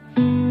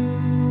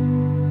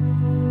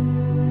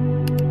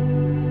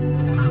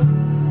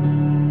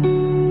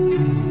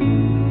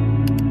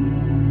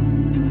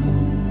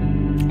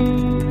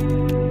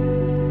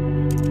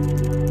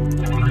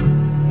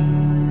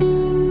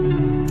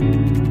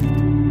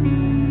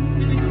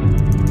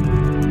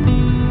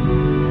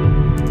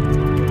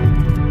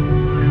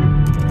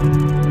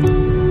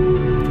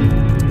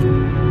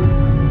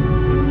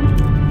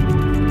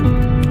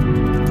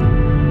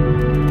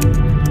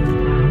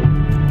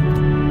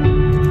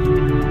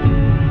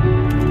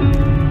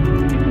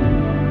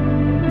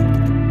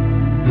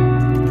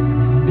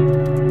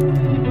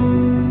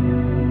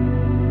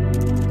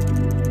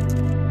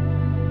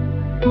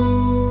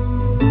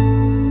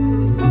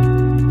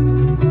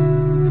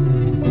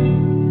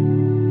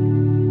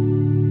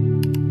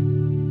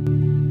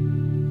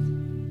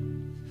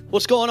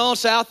What's going on,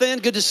 South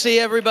End? Good to see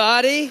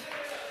everybody.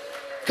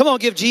 Come on,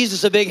 give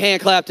Jesus a big hand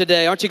clap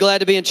today. Aren't you glad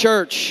to be in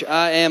church?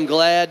 I am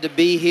glad to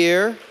be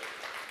here.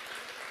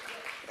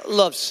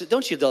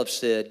 Don't you love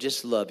Sid?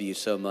 Just love you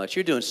so much.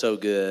 You're doing so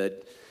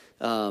good.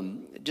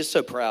 Just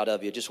so proud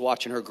of you. Just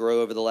watching her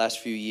grow over the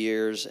last few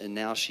years, and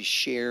now she's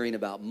sharing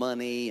about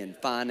money and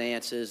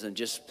finances and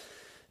just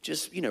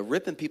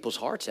ripping people's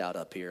hearts out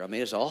up here. I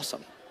mean, it's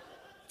awesome.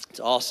 It's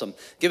awesome.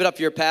 Give it up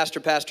for your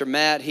pastor, Pastor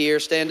Matt here.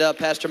 Stand up,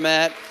 Pastor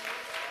Matt.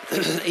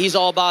 He's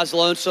all by his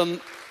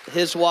lonesome.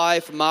 His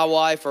wife, my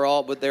wife are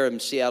all, but they're in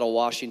Seattle,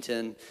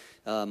 Washington.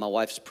 My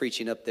wife's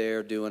preaching up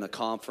there, doing a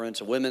conference,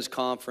 a women's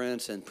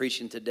conference, and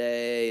preaching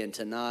today and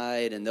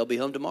tonight, and they'll be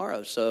home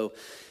tomorrow. So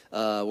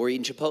we're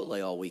eating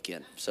Chipotle all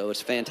weekend. So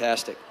it's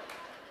fantastic.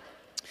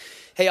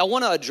 Hey, I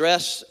want to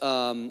address,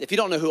 if you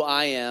don't know who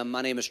I am,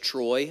 my name is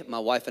Troy. My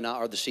wife and I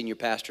are the senior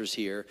pastors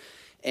here.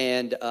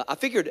 And I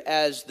figured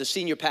as the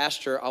senior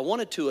pastor, I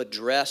wanted to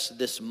address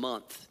this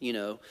month,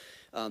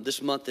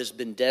 this month has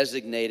been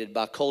designated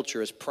by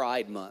culture as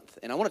Pride Month.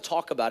 And I want to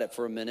talk about it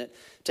for a minute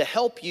to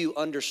help you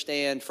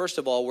understand, first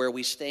of all, where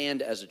we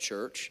stand as a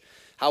church,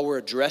 how we're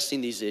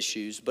addressing these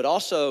issues, but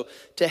also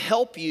to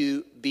help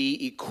you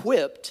be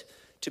equipped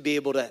to be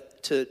able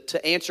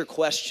to answer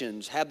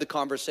questions, have the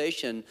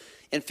conversation,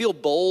 and feel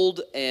bold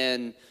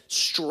and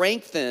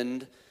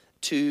strengthened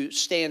to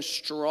stand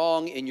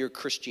strong in your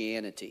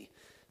Christianity.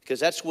 Because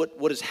that's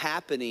what is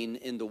happening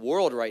in the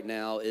world right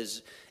now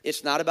is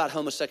it's not about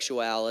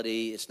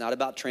homosexuality. It's not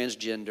about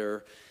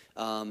transgender.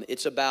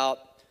 It's about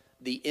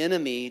the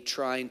enemy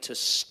trying to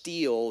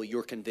steal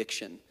your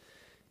conviction.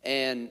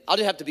 And I'll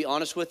just have to be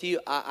honest with you.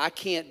 I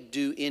can't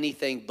do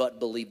anything but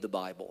believe the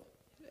Bible.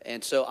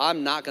 And so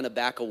I'm not going to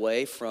back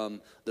away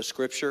from the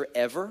scripture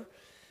ever.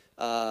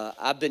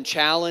 I've been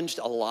challenged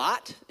a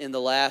lot in the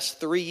last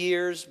 3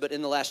 years, but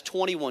in the last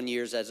 21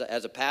 years as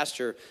a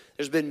pastor,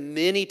 there's been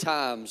many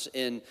times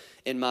in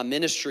my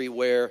ministry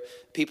where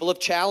people have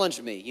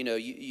challenged me.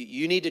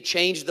 You need to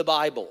change the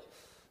Bible.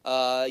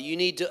 You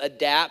need to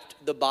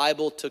adapt the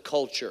Bible to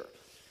culture.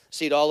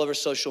 See it all over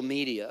social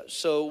media.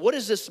 So what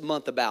is this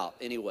month about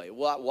anyway?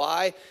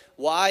 Why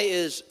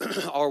is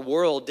our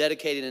world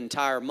dedicated an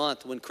entire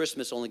month when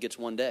Christmas only gets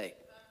one day?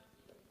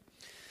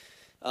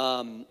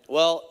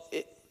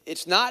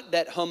 It's not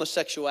that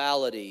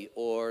homosexuality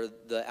or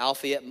the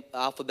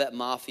alphabet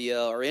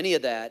mafia or any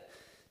of that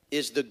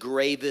is the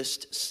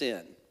gravest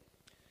sin.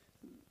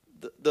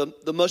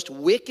 The most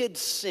wicked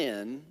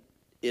sin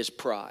is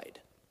pride.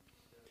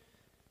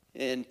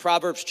 In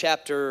Proverbs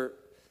chapter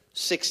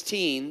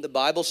 16, the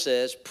Bible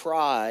says,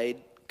 pride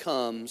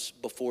comes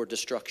before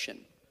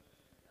destruction.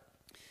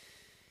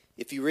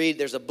 If you read,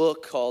 there's a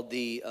book called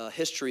The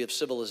History of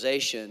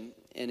Civilization,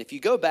 and if you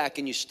go back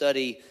and you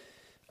study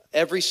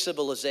every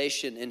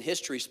civilization in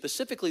history,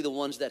 specifically the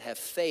ones that have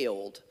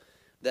failed,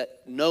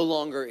 that no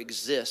longer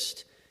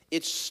exist,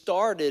 it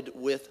started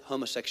with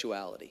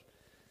homosexuality.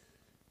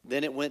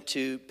 Then it went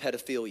to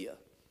pedophilia.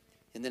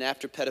 And then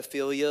after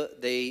pedophilia,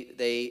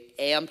 they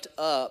amped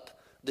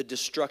up the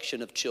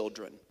destruction of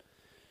children.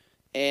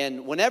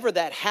 And whenever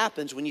that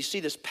happens, when you see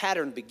this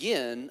pattern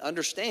begin,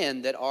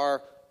 understand that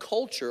our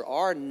culture,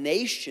 our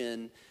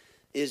nation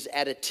is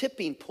at a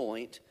tipping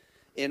point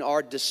in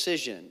our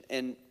decision.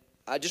 And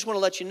I just want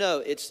to let you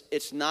know,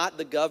 it's not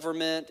the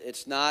government,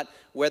 it's not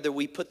whether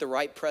we put the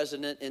right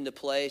president into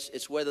place,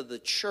 it's whether the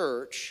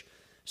church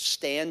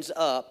stands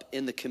up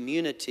in the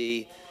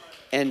community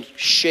and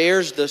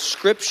shares the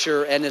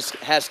scripture and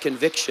has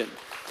conviction.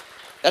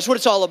 That's what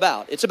it's all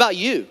about. It's about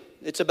you.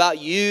 It's about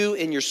you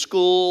in your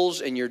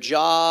schools, in your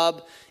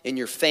job, in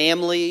your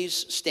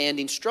families,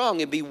 standing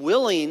strong and be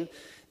willing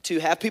to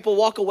have people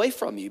walk away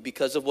from you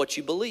because of what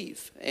you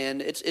believe.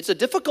 And it's a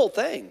difficult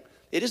thing.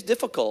 It is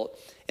difficult,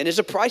 and there's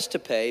a price to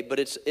pay, but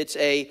it's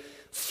a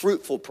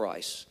fruitful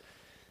price.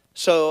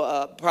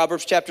 So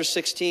Proverbs chapter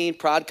 16,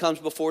 pride comes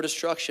before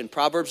destruction.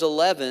 Proverbs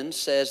 11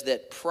 says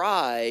that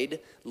pride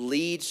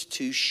leads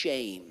to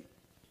shame.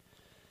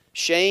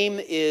 Shame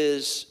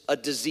is a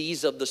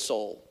disease of the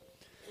soul.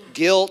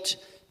 Guilt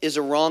is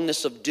a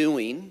wrongness of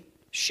doing.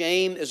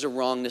 Shame is a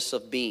wrongness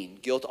of being.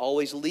 Guilt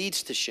always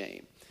leads to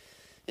shame.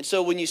 And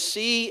so when you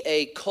see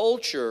a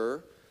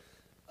culture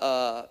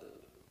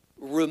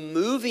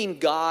removing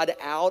God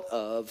out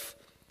of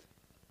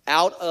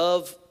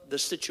the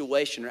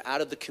situation or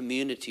out of the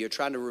community or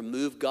trying to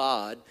remove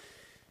God,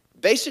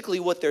 basically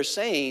what they're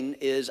saying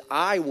is,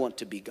 I want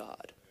to be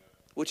God,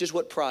 which is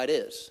what pride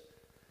is.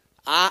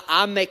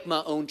 I make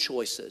my own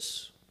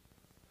choices.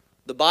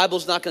 The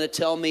Bible's not going to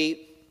tell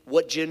me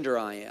what gender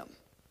I am.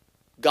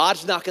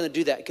 God's not going to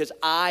do that because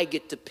I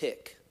get to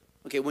pick.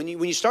 Okay, when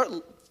you start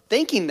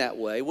thinking that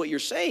way, what you're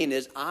saying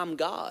is, I'm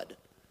God.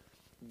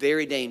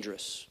 Very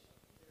dangerous.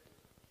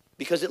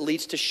 Because it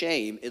leads to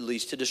shame, it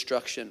leads to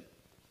destruction.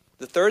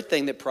 The third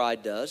thing that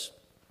pride does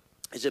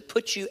is it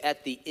puts you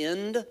at the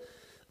end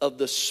of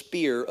the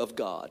spear of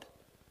God.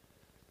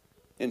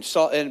 In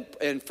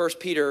 1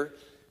 Peter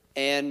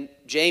and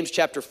James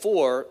chapter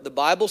 4, the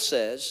Bible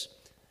says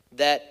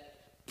that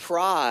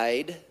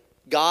pride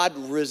God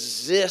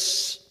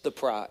resists the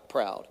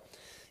proud.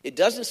 It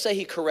doesn't say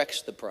he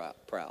corrects the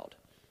proud.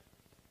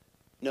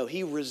 No,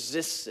 he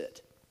resists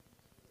it.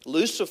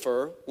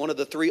 Lucifer, one of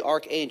the three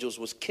archangels,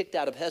 was kicked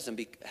out of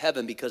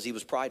heaven because he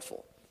was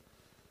prideful.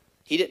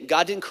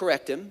 God didn't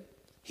correct him.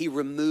 He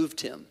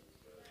removed him.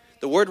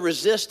 The word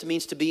resist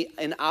means to be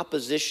in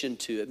opposition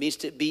to. It means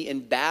to be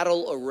in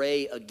battle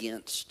array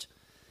against.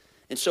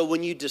 And so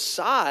when you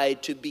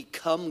decide to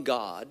become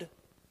God,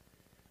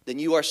 then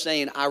you are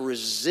saying, I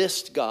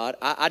resist God.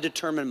 I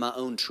determine my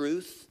own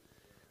truth.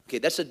 Okay,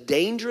 that's a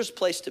dangerous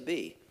place to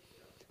be,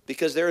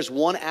 because there is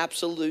one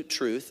absolute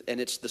truth, and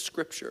it's the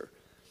Scripture.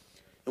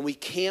 And we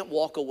can't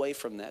walk away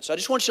from that. So I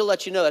just want you to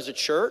let you know, as a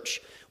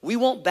church, we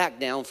won't back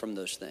down from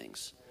those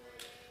things.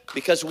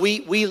 Because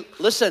we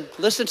listen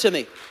to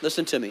me.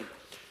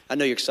 I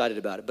know you're excited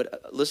about it,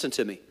 but listen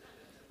to me.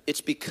 It's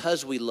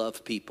because we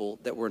love people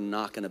that we're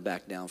not going to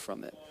back down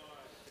from it.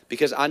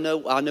 Because I know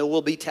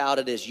we'll be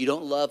touted as, you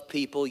don't love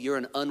people, you're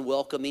an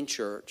unwelcoming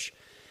church.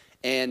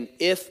 And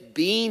if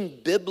being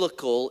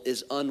biblical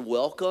is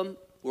unwelcome,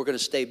 we're going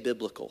to stay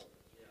biblical.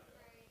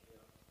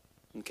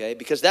 Okay?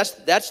 Because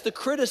that's the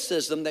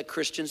criticism that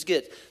Christians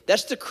get.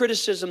 That's the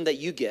criticism that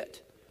you get.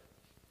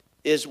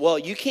 Is, well,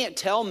 you can't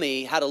tell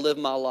me how to live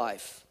my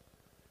life.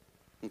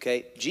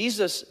 Okay?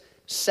 Jesus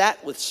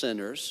sat with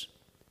sinners.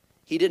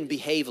 He didn't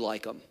behave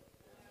like them.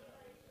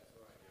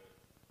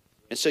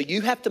 And so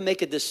you have to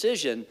make a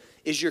decision.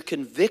 Is your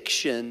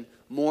conviction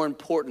more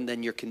important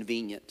than your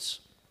convenience?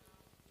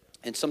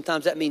 And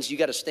sometimes that means you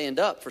got to stand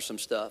up for some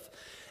stuff.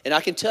 And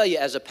I can tell you,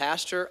 as a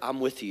pastor, I'm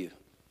with you.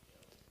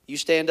 You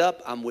stand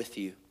up, I'm with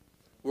you.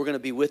 We're going to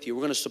be with you.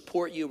 We're going to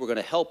support you. We're going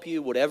to help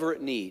you, whatever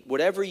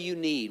you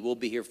need, we'll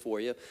be here for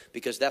you,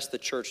 because that's the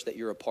church that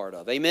you're a part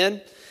of.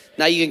 Amen?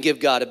 Now you can give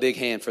God a big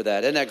hand for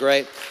that. Isn't that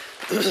great?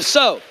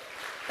 So,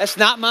 that's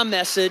not my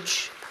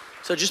message.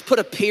 So just put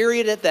a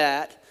period at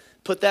that.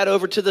 Put that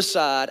over to the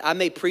side. I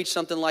may preach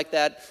something like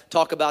that,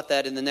 talk about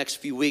that in the next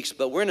few weeks.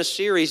 But we're in a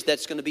series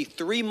that's going to be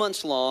 3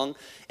 months long,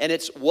 and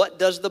it's What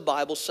Does the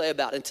Bible Say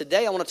About? And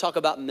today I want to talk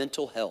about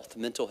mental health.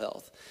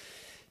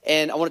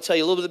 And I want to tell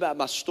you a little bit about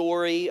my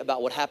story,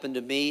 about what happened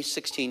to me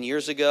 16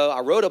 years ago. I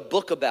wrote a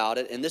book about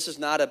it, and this is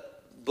not a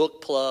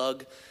book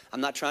plug. I'm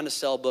not trying to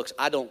sell books.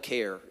 I don't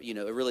care.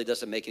 It really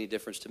doesn't make any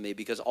difference to me,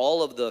 because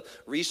all of the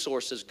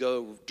resources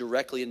go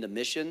directly into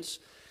missions.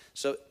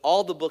 So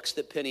all the books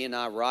that Penny and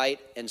I write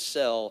and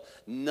sell,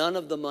 none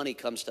of the money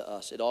comes to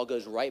us. It all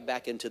goes right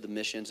back into the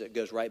missions. It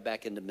goes right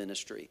back into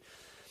ministry.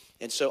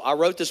 And so I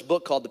wrote this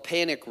book called The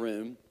Panic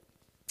Room.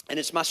 And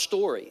it's my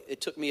story.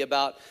 It took me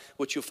about,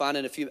 which you'll find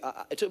in a few,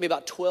 it took me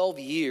about 12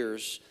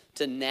 years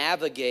to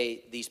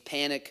navigate these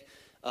panic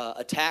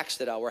attacks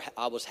that I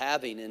was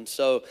having. And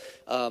so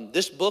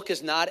this book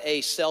is not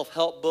a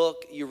self-help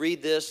book. You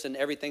read this and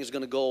everything's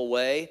going to go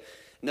away.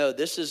 No,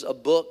 this is a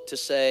book to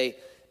say,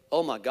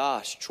 oh my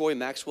gosh, Troy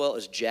Maxwell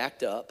is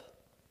jacked up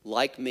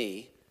like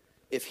me.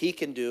 If he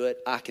can do it,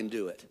 I can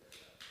do it.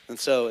 And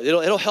so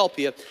it'll help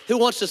you. Who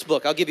wants this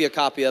book? I'll give you a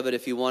copy of it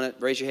if you want it.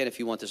 Raise your hand if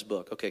you want this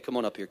book. Okay, come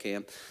on up here,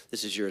 Cam.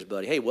 This is yours,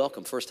 buddy. Hey,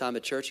 welcome. First time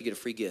at church, you get a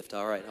free gift.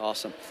 All right,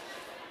 awesome.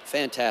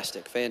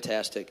 Fantastic.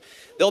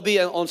 They'll be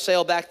on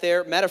sale back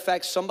there. Matter of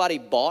fact, somebody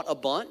bought a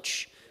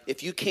bunch.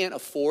 If you can't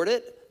afford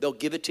it, they'll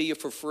give it to you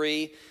for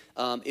free.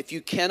 If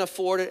you can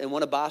afford it and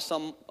want to buy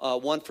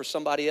one for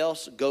somebody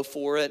else, go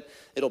for it.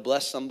 It'll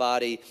bless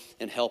somebody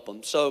and help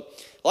them. So,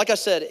 like I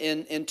said,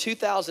 in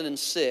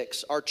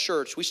 2006, our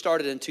church, we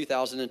started in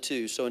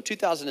 2002. So in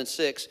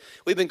 2006,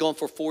 we've been going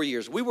for 4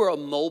 years. We were a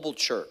mobile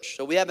church,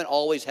 so we haven't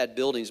always had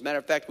buildings. Matter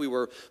of fact, we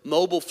were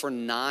mobile for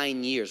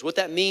 9 years. What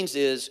that means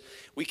is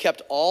we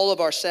kept all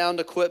of our sound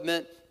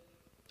equipment,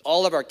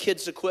 all of our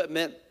kids'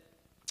 equipment,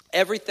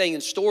 everything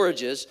in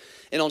storages.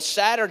 And on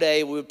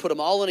Saturday, we would put them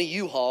all in a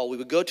U-Haul. We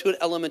would go to an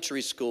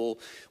elementary school.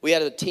 We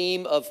had a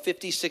team of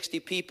 50, 60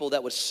 people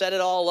that would set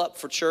it all up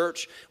for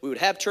church. We would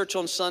have church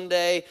on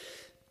Sunday,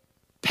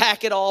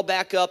 pack it all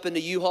back up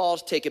into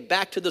U-Hauls, take it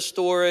back to the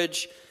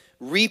storage,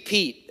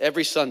 repeat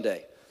every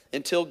Sunday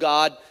until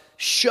God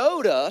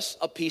showed us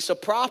a piece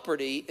of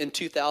property in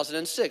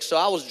 2006. So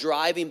I was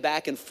driving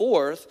back and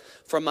forth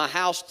from my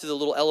house to the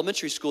little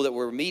elementary school that we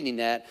were meeting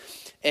at.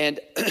 And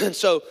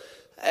so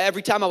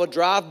every time I would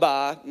drive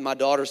by, my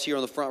daughter's here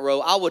on the front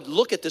row, I would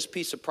look at this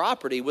piece of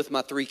property with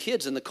my 3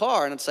 kids in the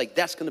car, and it's like,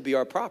 that's going to be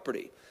our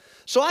property.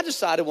 So I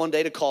decided one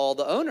day to call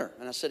the owner,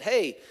 and I said,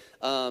 hey,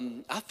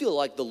 I feel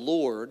like the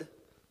Lord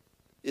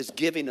is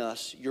giving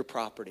us your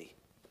property.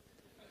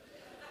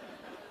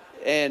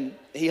 And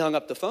he hung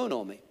up the phone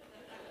on me.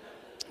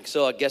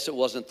 So I guess it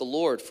wasn't the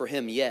Lord for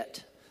him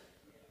yet.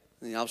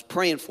 I was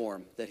praying for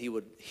him that he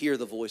would hear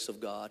the voice of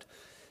God.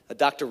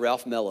 Dr.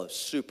 Ralph Mello,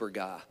 super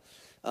guy.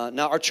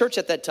 Now, our church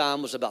at that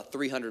time was about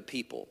 300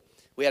 people.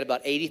 We had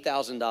about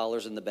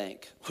 $80,000 in the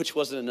bank, which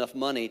wasn't enough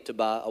money to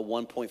buy a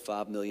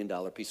 $1.5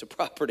 million piece of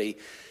property.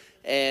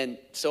 And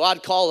so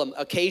I'd call them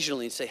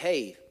occasionally and say,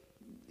 hey,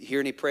 you hear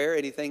any prayer,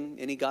 anything,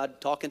 any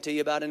God talking to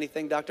you about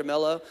anything, Dr.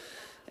 Mello?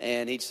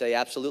 And he'd say,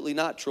 absolutely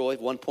not, Troy.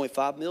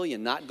 1.5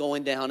 million, not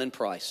going down in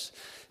price.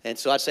 And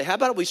so I'd say, how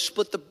about we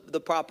split the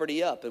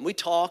property up? And we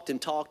talked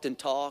and talked and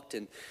talked.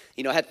 And,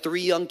 I had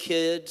 3 young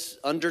kids,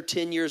 under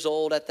 10 years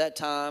old at that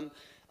time.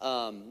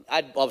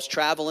 I was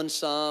traveling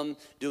some,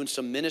 doing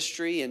some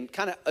ministry. And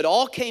it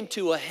all came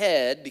to a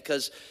head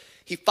because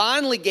he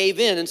finally gave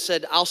in and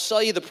said, I'll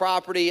sell you the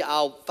property,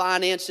 I'll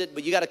finance it,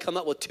 but you got to come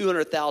up with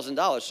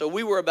 $200,000. So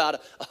we were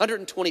about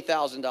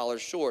 $120,000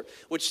 short,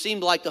 which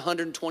seemed like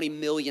 $120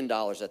 million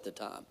at the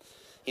time.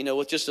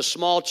 With just a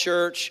small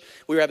church,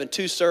 we were having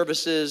 2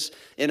 services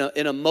in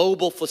a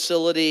mobile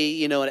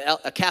facility,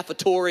 a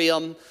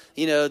cafetorium,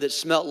 that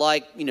smelled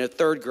like,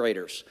 3rd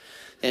graders.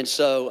 And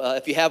so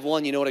if you have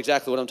one, you know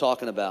exactly what I'm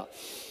talking about.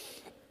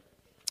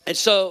 And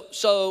so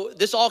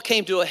this all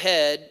came to a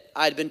head.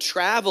 I'd been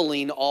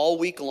traveling all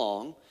week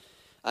long.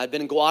 I'd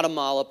been in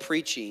Guatemala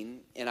preaching,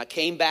 and I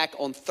came back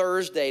on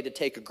Thursday to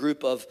take a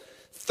group of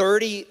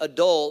 30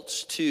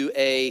 adults to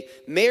a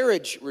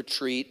marriage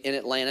retreat in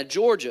Atlanta,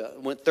 Georgia.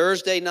 Went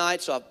Thursday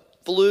night, so I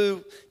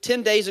flew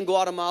 10 days in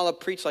Guatemala,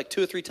 preached like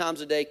 2 or 3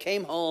 times a day,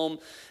 came home,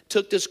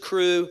 took this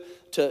crew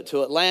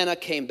to Atlanta,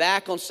 came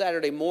back on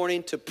Saturday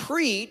morning to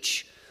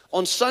preach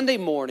on Sunday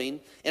morning.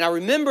 And I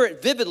remember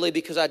it vividly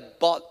because I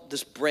bought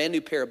this brand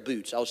new pair of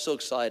boots. I was so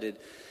excited,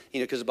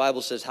 because the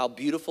Bible says, how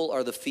beautiful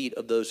are the feet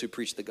of those who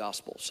preach the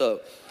gospel.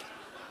 So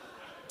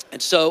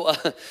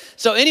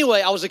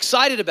anyway, I was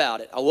excited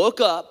about it. I woke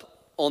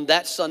up on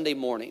that Sunday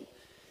morning,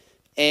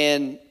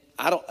 and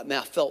I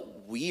felt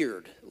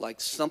weird,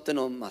 like something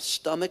on my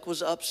stomach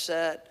was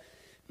upset,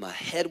 my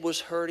head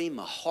was hurting,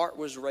 my heart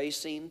was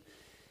racing,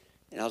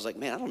 and I was like,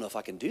 man, I don't know if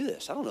I can do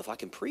this. I don't know if I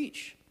can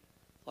preach.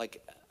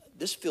 Like,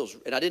 this feels,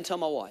 and I didn't tell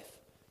my wife.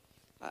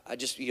 I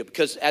just,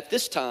 because at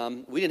this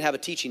time, we didn't have a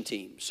teaching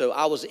team, so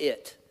I was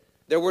it.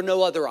 There were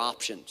no other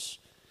options.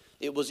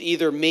 It was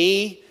either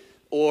me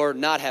or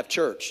not have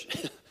church.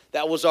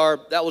 That was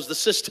the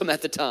system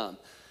at the time.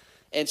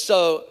 And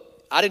so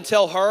I didn't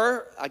tell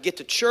her. I get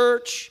to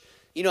church.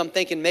 I'm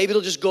thinking maybe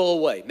it'll just go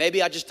away.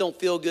 Maybe I just don't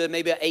feel good.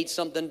 Maybe I ate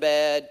something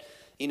bad.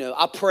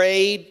 I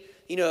prayed.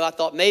 I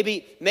thought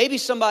maybe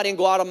somebody in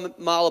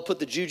Guatemala put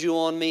the juju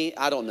on me.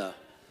 I don't know.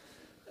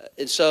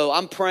 And so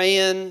I'm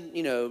praying,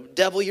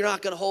 devil, you're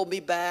not going to hold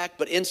me back.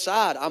 But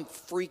inside, I'm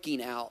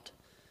freaking out.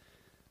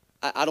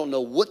 I don't know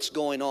what's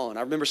going on.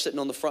 I remember standing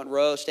on the front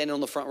row.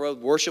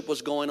 Worship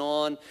was going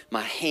on.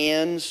 My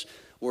hands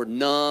were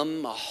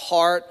numb. My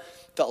heart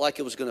felt like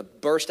it was going to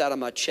burst out of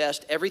my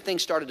chest. Everything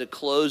started to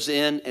close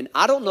in. And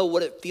I don't know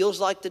what it feels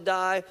like to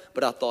die,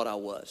 but I thought I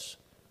was.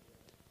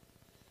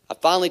 I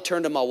finally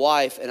turned to my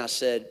wife and I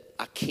said,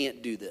 I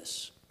can't do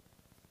this.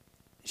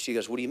 She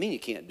goes, what do you mean you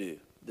can't do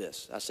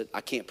this? I said,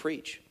 I can't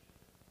preach.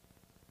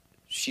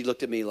 She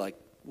looked at me like,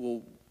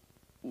 well,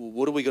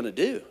 what are we going to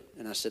do?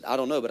 And I said, I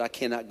don't know, but I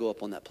cannot go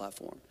up on that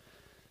platform.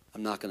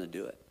 I'm not going to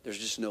do it. There's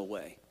just no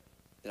way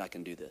that I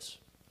can do this.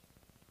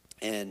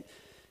 And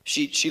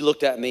she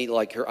looked at me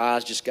like her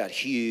eyes just got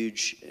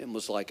huge and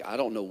was like, I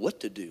don't know what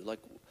to do. Like,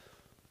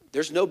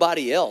 there's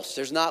nobody else.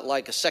 There's not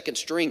like a second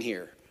string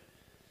here.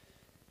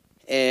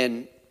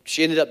 And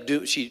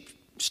she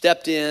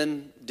stepped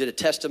in, did a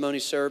testimony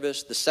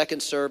service. The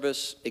second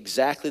service,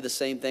 exactly the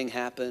same thing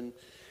happened.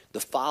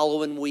 The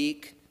following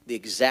week, the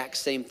exact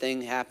same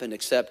thing happened,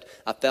 except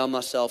I found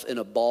myself in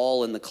a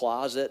ball in the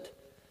closet,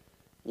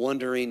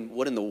 wondering,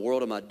 what in the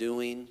world am I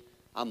doing?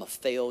 I'm a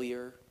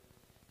failure.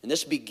 And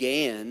this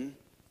began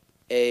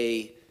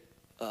an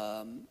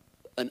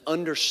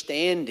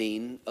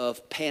understanding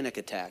of panic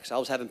attacks. I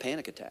was having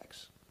panic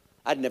attacks.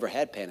 I'd never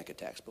had panic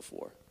attacks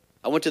before.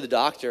 I went to the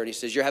doctor, and he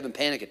says, you're having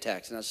panic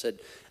attacks. And I said,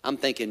 I'm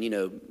thinking,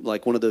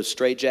 like one of those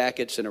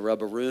straitjackets in a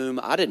rubber room.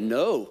 I didn't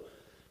know.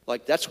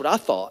 Like, that's what I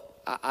thought.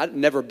 I'd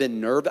never been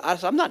nervous. I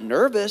said, I'm not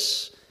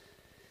nervous.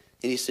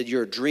 And he said,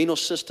 your adrenal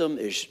system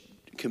is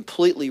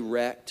completely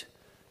wrecked.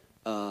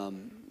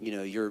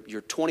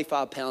 You're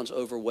 25 pounds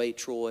overweight,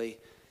 Troy.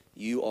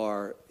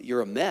 You're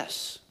a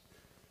mess.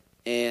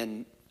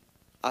 And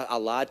I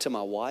lied to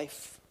my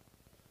wife.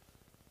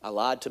 I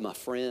lied to my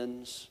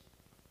friends.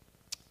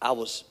 I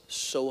was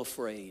so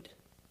afraid.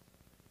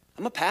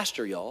 I'm a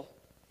pastor, y'all.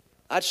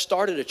 I'd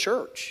started a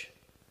church.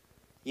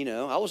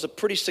 I was a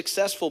pretty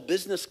successful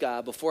business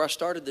guy before I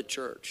started the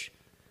church.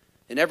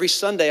 And every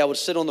Sunday I would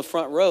sit on the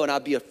front row and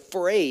I'd be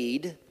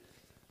afraid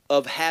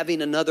of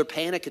having another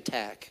panic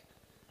attack.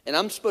 And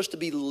I'm supposed to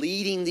be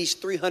leading these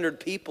 300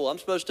 people. I'm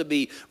supposed to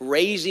be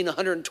raising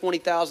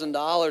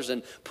 $120,000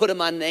 and putting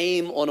my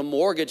name on a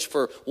mortgage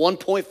for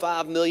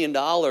 $1.5 million.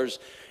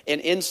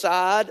 And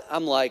inside,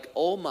 I'm like,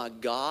 oh my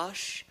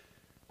gosh,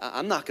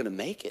 I'm not going to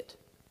make it.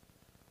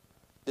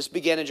 This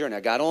began a journey.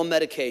 I got on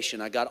medication.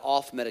 I got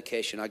off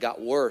medication. I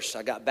got worse.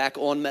 I got back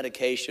on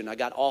medication. I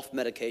got off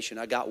medication.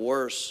 I got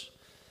worse.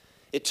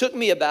 It took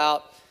me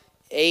about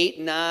 8,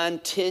 9,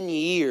 10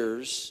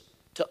 years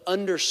to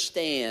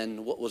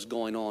understand what was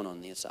going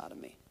on the inside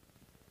of me.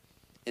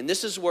 And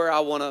this is where I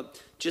want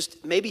to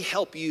just maybe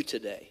help you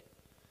today.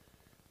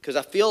 Because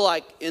I feel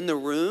like in the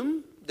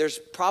room, there's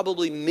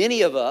probably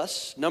many of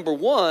us, number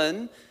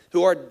one,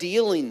 who are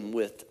dealing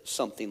with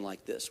something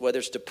like this, whether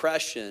it's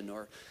depression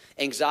or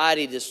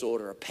anxiety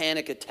disorder or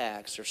panic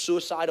attacks or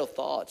suicidal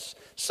thoughts,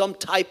 some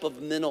type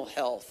of mental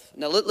health.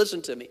 Now,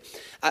 listen to me.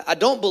 I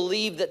don't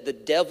believe that the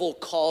devil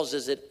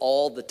causes it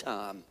all the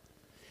time.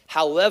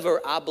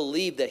 However, I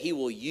believe that he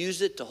will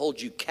use it to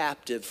hold you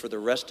captive for the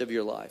rest of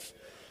your life,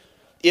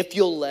 if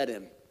you'll let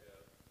him.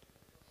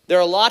 There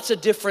are lots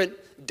of different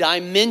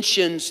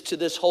dimensions to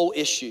this whole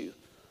issue.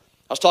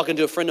 I was talking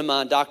to a friend of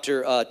mine,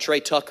 Dr. Trey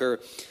Tucker.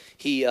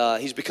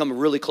 He's become a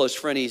really close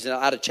friend. He's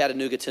out of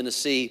Chattanooga,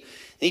 Tennessee.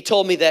 And he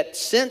told me that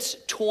since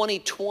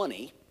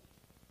 2020,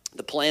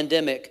 the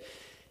pandemic,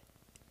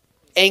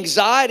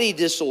 anxiety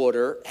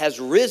disorder has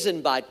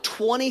risen by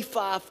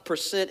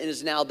 25% and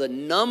is now the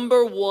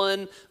number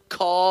one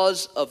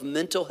cause of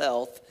mental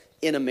health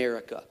in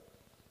America.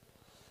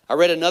 I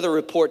read another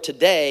report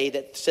today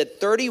that said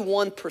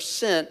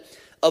 31%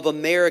 of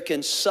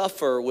Americans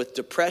suffer with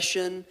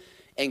depression,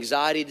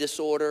 anxiety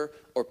disorder,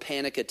 or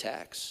panic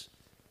attacks.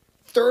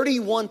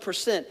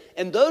 31%.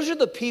 And those are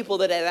the people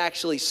that have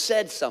actually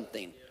said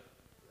something.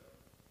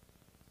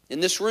 In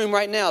this room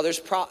right now,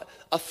 there's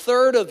a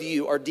third of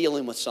you are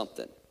dealing with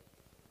something.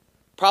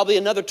 Probably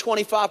another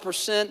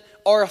 25%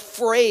 are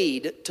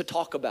afraid to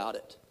talk about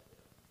it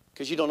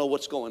because you don't know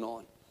what's going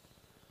on.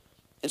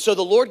 And so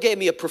the Lord gave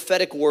me a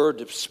prophetic word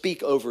to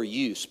speak over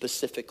you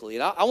specifically.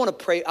 And I want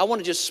to pray. I want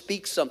to just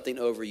speak something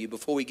over you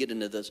before we get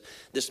into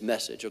this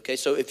message, okay?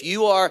 So if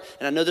you are,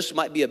 and I know this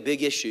might be a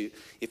big issue,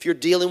 if you're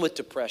dealing with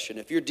depression,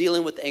 if you're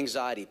dealing with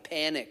anxiety,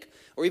 panic,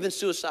 or even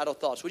suicidal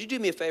thoughts, would you do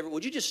me a favor?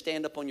 Would you just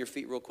stand up on your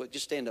feet real quick?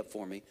 Just stand up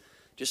for me.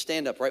 Just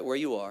stand up right where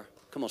you are.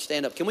 Come on,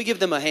 stand up. Can we give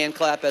them a hand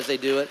clap as they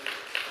do it?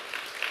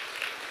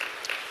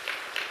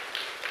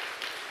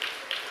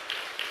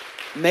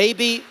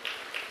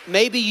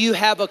 Maybe you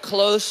have a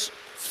close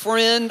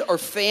friend or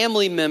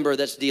family member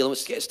that's dealing with,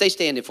 stay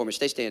standing for me,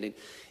 stay standing.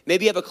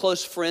 Maybe you have a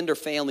close friend or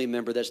family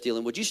member that's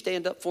dealing. Would you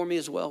stand up for me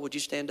as well? Would you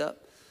stand up?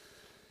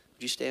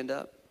 Would you stand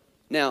up?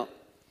 Now,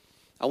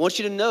 I want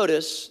you to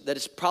notice that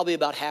it's probably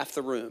about half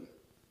the room.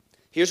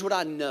 Here's what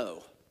I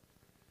know.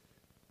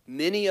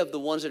 Many of the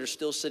ones that are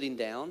still sitting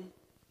down,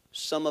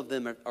 some of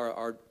them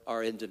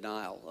are in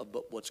denial of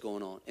what's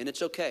going on. And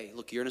it's okay.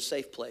 Look, you're in a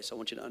safe place. I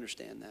want you to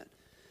understand that.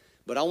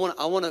 But I want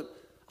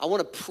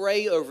to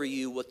pray over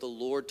you what the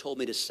Lord told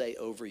me to say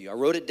over you. I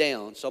wrote it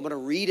down, so I'm going to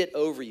read it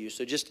over you.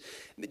 So just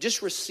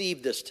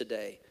receive this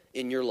today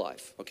in your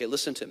life. Okay,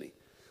 listen to me.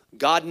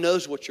 God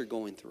knows what you're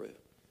going through,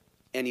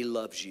 and he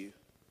loves you.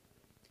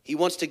 He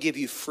wants to give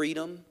you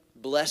freedom,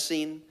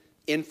 blessing,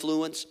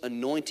 influence,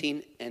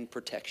 anointing, and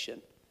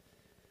protection.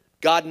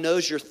 God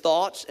knows your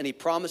thoughts, and he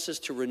promises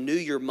to renew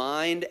your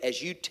mind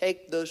as you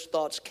take those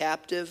thoughts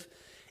captive,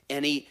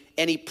 and he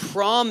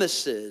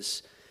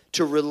promises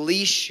to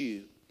release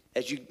you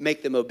as you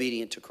make them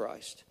obedient to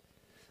Christ.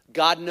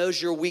 God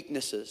knows your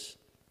weaknesses,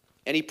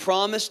 and he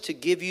promised to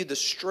give you the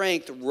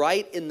strength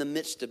right in the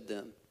midst of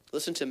them.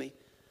 Listen to me.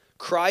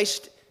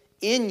 Christ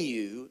in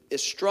you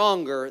is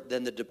stronger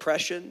than the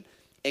depression,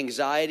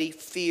 anxiety,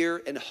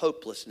 fear, and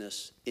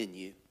hopelessness in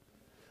you.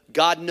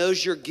 God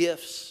knows your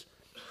gifts,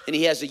 and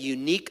he has a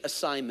unique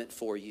assignment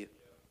for you.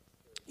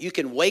 You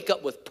can wake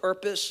up with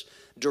purpose,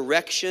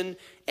 direction,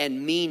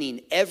 and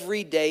meaning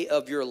every day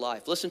of your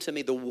life. Listen to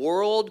me. The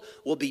world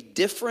will be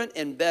different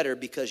and better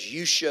because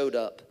you showed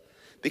up,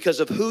 because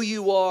of who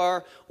you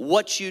are,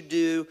 what you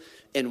do,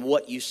 and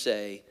what you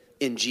say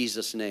in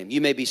Jesus' name.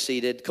 You may be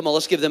seated. Come on,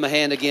 let's give them a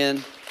hand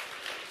again.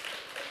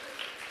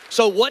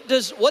 So what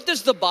does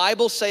the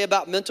Bible say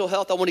about mental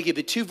health? I want to give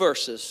you two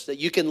verses that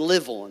you can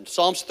live on.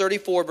 Psalms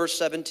 34, verse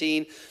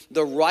 17.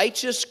 The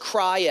righteous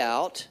cry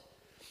out,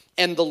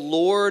 and the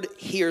Lord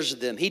hears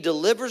them. He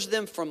delivers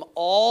them from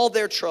all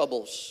their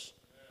troubles.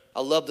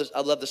 I love this.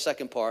 I love the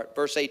second part.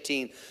 Verse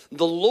 18.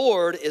 The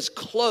Lord is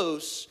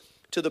close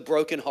to the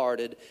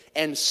brokenhearted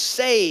and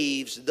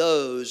saves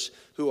those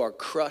who are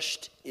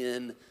crushed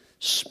in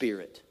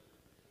spirit.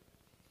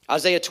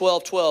 Isaiah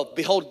 12:12.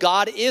 Behold,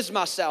 God is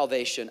my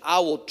salvation. I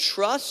will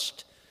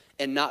trust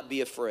and not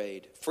be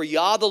afraid. For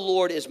Yah the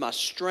Lord is my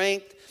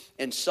strength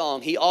and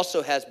song. He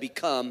also has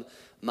become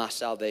my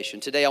salvation.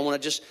 Today I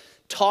want to just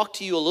talk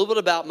to you a little bit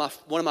about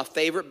one of my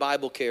favorite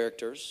Bible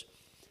characters,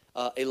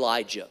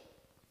 Elijah.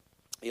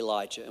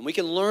 And we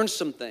can learn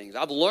some things.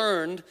 I've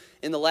learned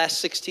in the last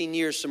 16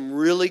 years some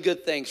really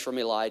good things from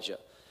Elijah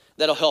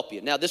that'll help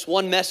you. Now, this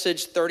one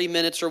message, 30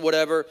 minutes or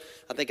whatever,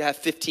 I think I have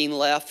 15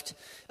 left,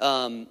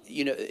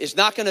 it's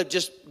not going to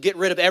just get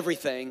rid of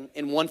everything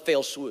in one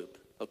fell swoop,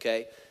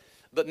 okay?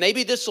 But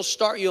maybe this will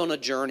start you on a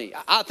journey.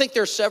 I think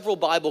there are several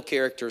Bible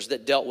characters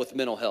that dealt with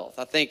mental health.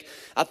 I think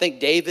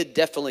David,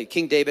 definitely,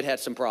 King David had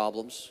some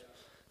problems.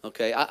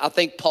 Okay, I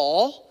think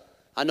Paul,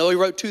 I know he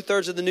wrote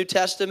 2/3 of the New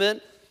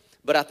Testament,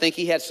 but I think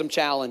he had some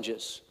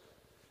challenges.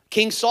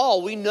 King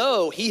Saul, we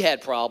know he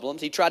had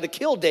problems. He tried to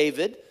kill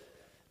David.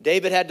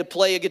 David had to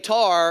play a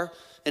guitar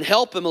and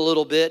help him a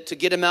little bit to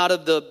get him out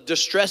of the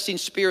distressing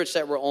spirits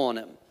that were on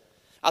him.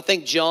 I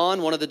think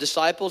John, one of the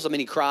disciples,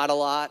 he cried a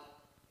lot.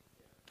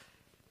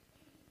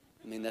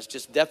 That's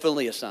just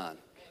definitely a sign.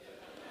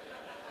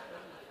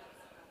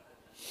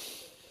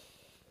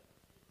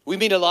 We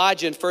meet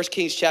Elijah in 1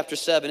 Kings chapter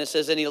 7. It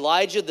says, and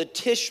Elijah the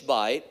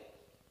Tishbite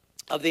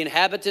of the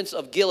inhabitants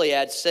of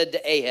Gilead said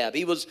to Ahab.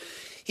 He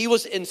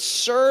was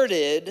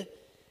inserted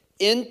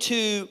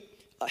into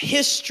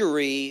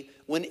history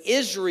when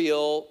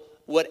Israel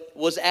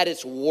was at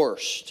its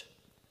worst.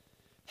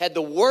 Had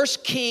the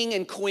worst king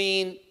and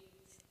queen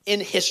in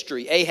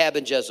history, Ahab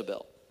and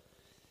Jezebel.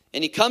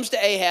 And he comes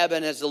to Ahab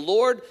and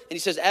he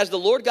says, as the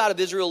Lord God of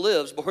Israel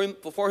lives,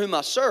 before whom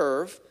I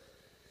serve,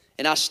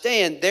 and I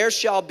stand, there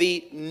shall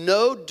be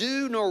no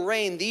dew nor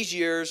rain these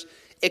years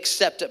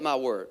except at my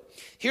word.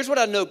 Here's what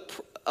I know,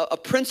 a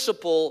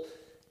principle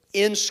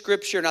in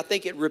Scripture, and I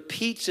think it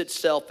repeats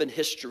itself in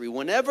history.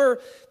 Whenever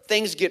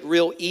things get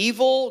real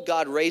evil,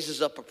 God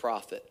raises up a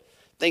prophet.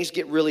 Things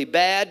get really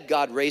bad,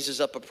 God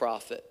raises up a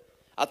prophet.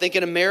 I think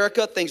in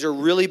America, things are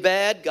really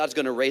bad, God's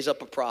going to raise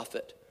up a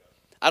prophet.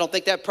 I don't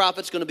think that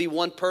prophet's going to be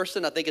one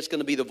person. I think it's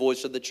going to be the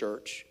voice of the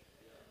church.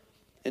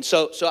 And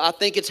so I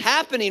think it's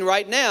happening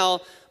right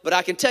now, but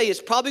I can tell you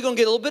it's probably going to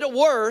get a little bit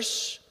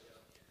worse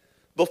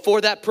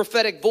before that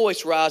prophetic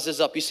voice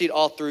rises up. You see it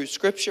all through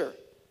Scripture.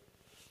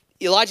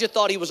 Elijah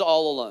thought he was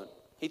all alone.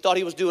 He thought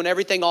he was doing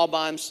everything all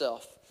by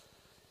himself.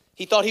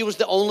 He thought he was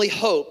the only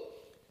hope.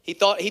 He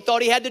thought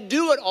he had to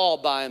do it all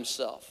by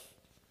himself.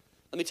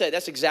 Let me tell you,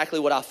 that's exactly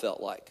what I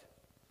felt like.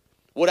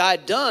 What I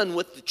had done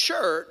with the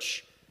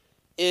church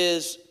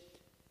is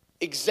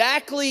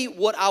exactly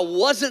what I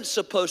wasn't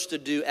supposed to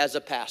do as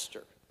a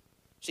pastor.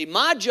 See,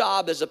 my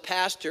job as a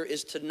pastor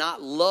is to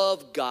not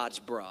love God's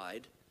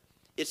bride.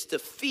 It's to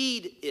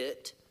feed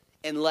it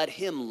and let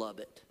Him love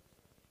it.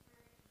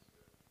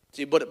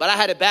 See, but I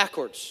had it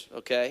backwards,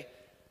 okay?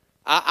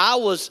 I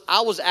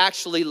was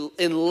actually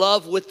in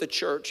love with the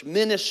church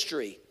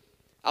ministry.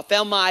 I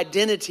found my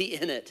identity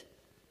in it.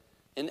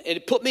 And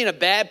it put me in a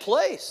bad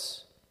place.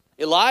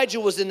 Elijah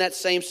was in that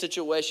same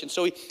situation.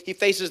 So he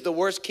faces the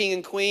worst king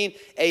and queen,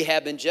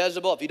 Ahab and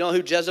Jezebel. If you don't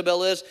know who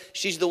Jezebel is,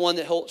 she's the one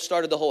that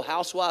started the whole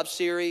Housewives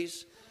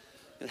series.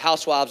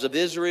 Housewives of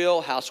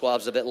Israel,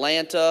 Housewives of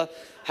Atlanta,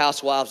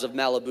 Housewives of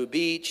Malibu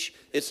Beach.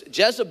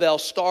 Jezebel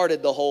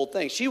started the whole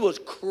thing. She was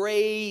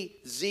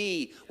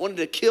crazy, wanted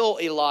to kill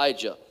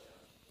Elijah.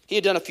 He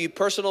had done a few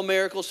personal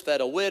miracles, fed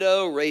a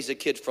widow, raised a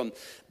kid from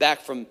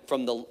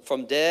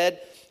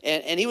dead.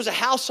 And he was a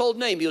household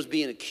name. He was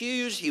being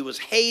accused. He was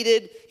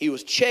hated. He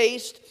was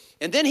chased.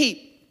 And then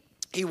he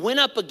went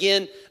up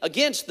again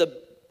against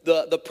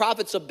the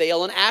prophets of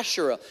Baal and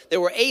Asherah.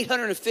 There were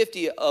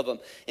 850 of them.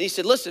 And he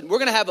said, listen, we're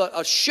going to have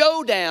a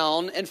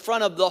showdown in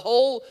front of the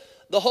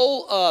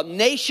whole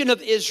nation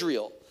of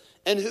Israel.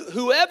 And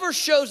whoever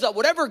shows up,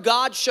 whatever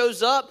God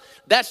shows up,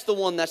 that's the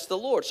one, that's the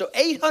Lord. So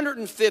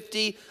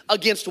 850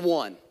 against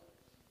one.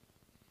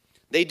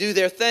 They do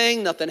their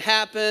thing. Nothing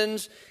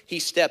happens. He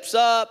steps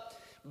up.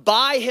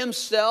 By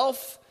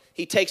himself,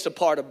 he takes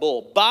apart a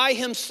bull. By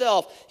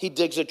himself, he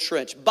digs a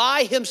trench.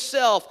 By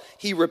himself,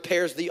 he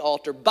repairs the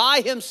altar.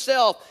 By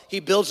himself, he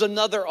builds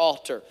another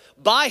altar.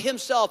 By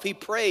himself, he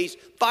prays.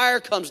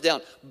 Fire comes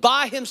down.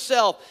 By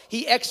himself,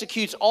 he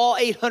executes all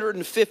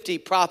 850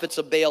 prophets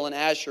of Baal and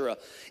Asherah.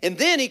 And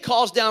then he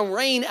calls down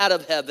rain out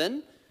of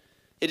heaven.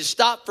 He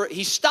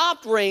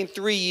stopped rain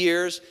 3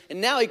 years,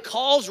 and now he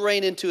calls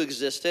rain into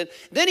existence.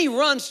 Then he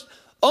runs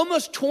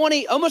almost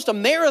a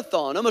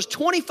marathon, almost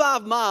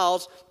 25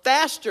 miles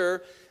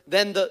faster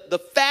than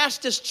the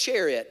fastest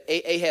chariot,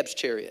 Ahab's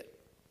chariot.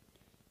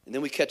 And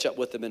then we catch up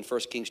with him in 1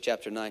 Kings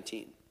chapter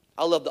 19.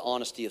 I love the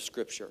honesty of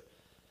Scripture.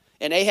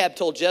 And Ahab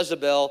told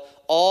Jezebel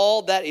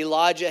all that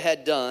Elijah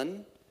had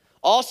done.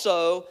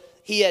 Also,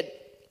 he had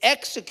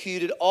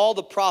executed all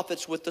the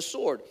prophets with the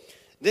sword.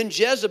 Then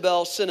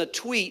Jezebel sent a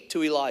tweet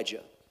to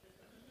Elijah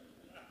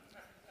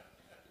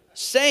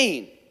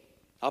saying,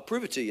 I'll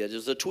prove it to you,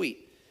 there's a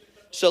tweet.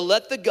 So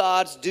let the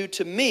gods do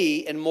to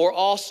me and more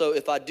also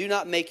if I do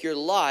not make your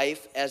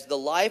life as the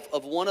life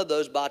of one of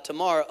those by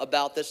tomorrow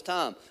about this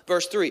time.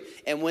 Verse 3,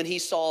 and when he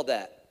saw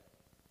that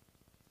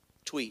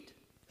tweet,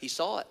 he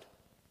saw it.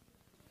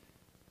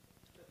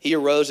 He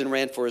arose and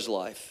ran for his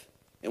life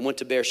and went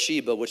to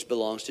Beersheba, which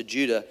belongs to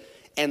Judah,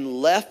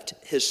 and left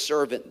his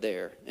servant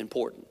there.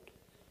 Important.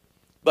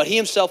 But he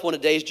himself went a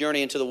day's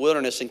journey into the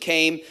wilderness and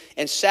came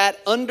and sat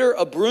under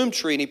a broom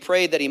tree, and he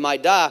prayed that he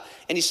might die.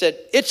 And he said,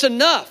 it's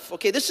enough.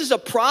 Okay, this is a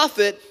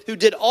prophet who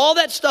did all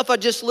that stuff I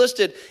just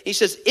listed. He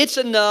says, it's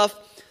enough.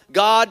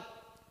 God,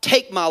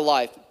 take my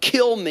life.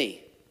 Kill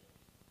me.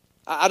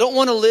 I don't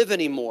want to live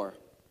anymore.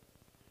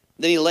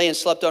 Then he lay and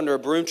slept under a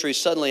broom tree.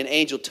 Suddenly an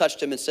angel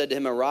touched him and said to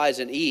him, arise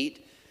and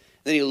eat.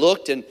 Then he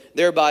looked, and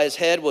there by his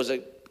head was a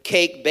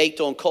cake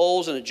baked on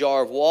coals and a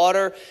jar of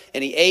water.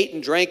 And he ate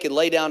and drank and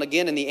lay down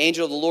again. And the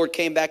angel of the Lord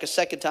came back a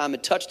second time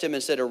and touched him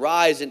and said,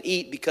 arise and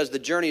eat, because the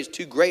journey is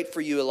too great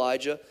for you,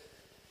 Elijah.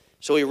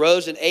 So he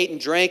rose and ate and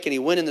drank, and he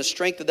went in the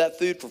strength of that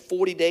food for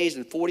 40 days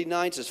and 40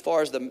 nights as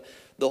far as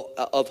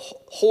of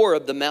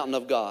Horeb, the mountain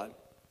of God.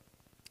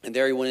 And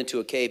there he went into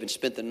a cave and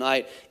spent the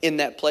night in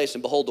that place.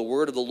 And behold, the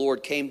word of the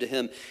Lord came to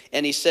him.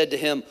 And he said to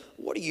him,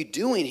 what are you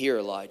doing here,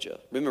 Elijah?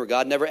 Remember,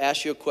 God never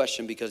asks you a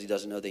question because he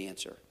doesn't know the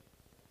answer.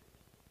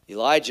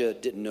 Elijah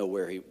didn't know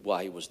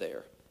why he was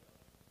there.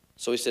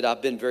 So he said,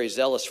 I've been very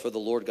zealous for the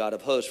Lord God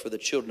of hosts, for the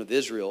children of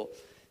Israel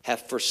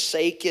have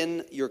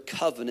forsaken your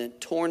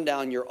covenant, torn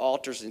down your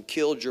altars, and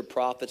killed your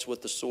prophets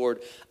with the sword.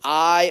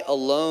 I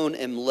alone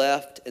am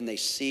left, and they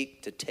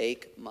seek to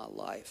take my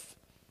life.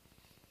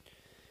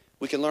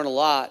 We can learn a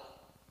lot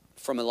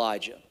from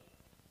Elijah.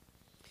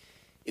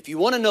 If you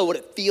want to know what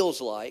it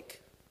feels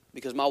like,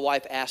 because my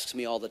wife asks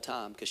me all the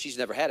time, because she's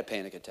never had a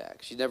panic attack.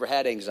 She's never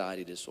had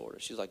anxiety disorder.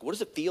 She's like, what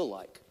does it feel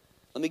like?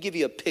 Let me give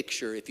you a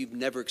picture if you've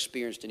never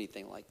experienced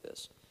anything like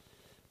this.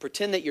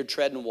 Pretend that you're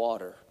treading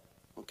water,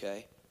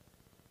 okay?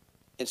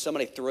 And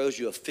somebody throws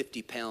you a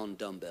 50-pound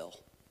dumbbell.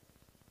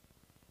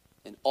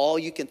 And all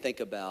you can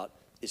think about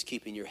is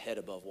keeping your head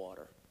above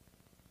water.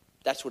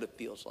 That's what it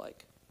feels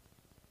like.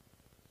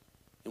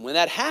 And when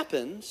that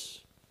happens,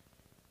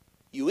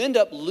 you end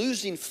up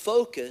losing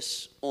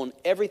focus on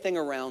everything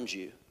around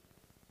you.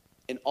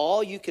 And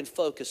all you can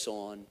focus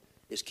on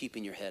is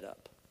keeping your head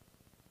up.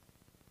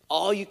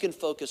 All you can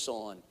focus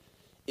on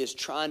is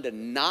trying to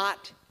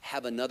not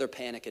have another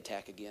panic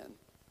attack again,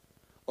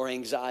 or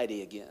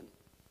anxiety again,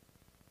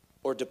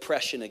 or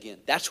depression again.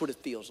 That's what it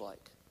feels like.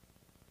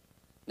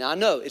 Now, I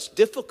know it's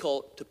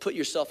difficult to put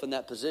yourself in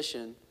that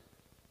position,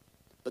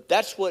 but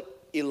that's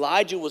what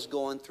Elijah was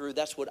going through.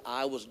 That's what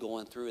I was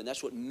going through, and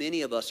that's what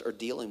many of us are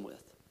dealing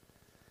with.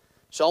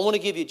 So I want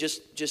to give you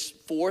just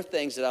 4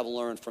 things that I've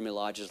learned from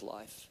Elijah's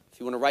life. If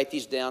you want to write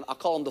these down, I'll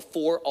call them the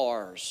 4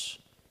 R's.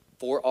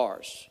 4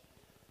 R's.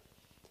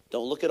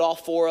 Don't look at all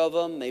 4 of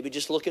them. Maybe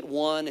just look at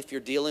one if you're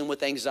dealing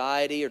with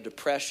anxiety or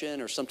depression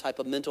or some type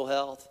of mental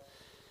health.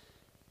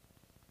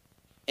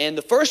 And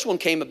the first one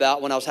came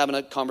about when I was having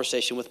a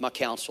conversation with my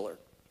counselor.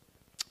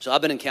 So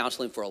I've been in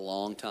counseling for a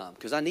long time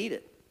because I need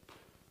it.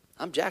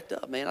 I'm jacked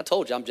up, man. I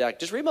told you I'm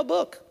jacked. Just read my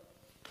book.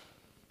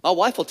 My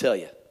wife will tell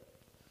you.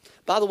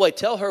 By the way,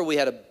 tell her we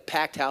had a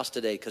packed house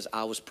today because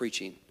I was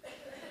preaching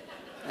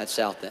at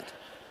South End.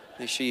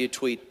 Make sure you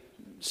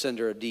send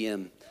her a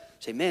DM.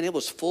 Say, man, it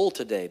was full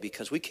today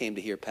because we came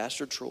to hear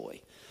Pastor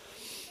Troy.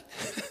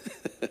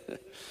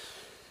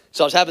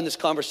 So I was having this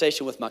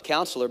conversation with my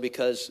counselor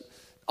because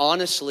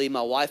honestly,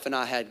 my wife and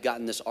I had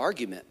gotten this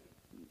argument.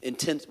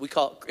 Intense.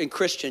 In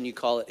Christian, you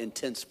call it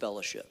intense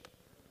fellowship.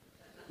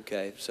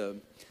 Okay, so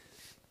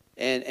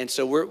and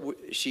so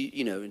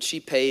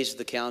she pays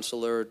the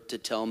counselor to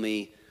tell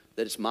me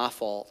that it's my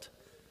fault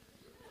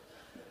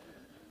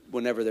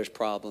whenever there's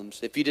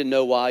problems. If you didn't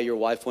know why your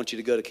wife wants you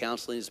to go to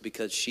counseling, it's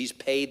because she's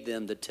paid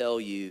them to tell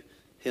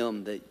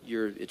him that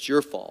it's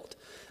your fault.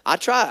 I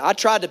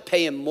tried to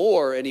pay him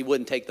more, and he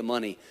wouldn't take the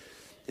money.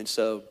 And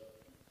so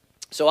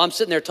I'm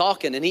sitting there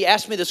talking, and he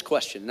asked me this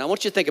question. And I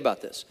want you to think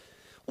about this.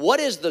 What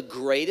is the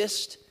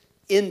greatest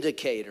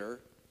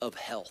indicator of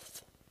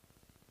health?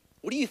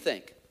 What do you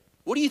think?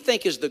 What do you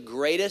think is the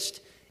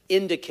greatest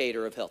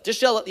indicator of health?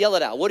 Just yell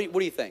it out. What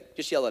do you think?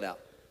 Just yell it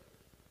out.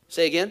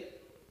 Say again.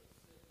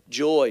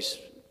 Joy,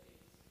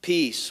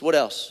 peace. What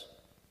else?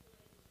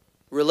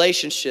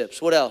 Relationships.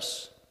 What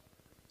else?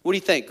 What do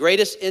you think?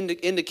 Greatest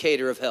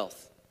indicator of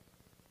health.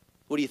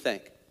 What do you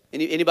think?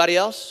 Anybody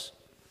else?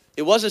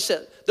 It wasn't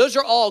said. Those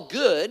are all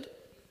good,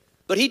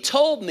 but he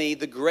told me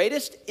the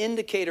greatest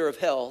indicator of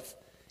health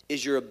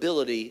is your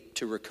ability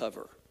to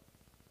recover.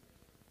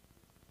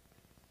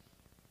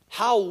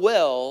 How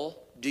well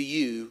do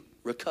you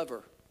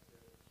recover?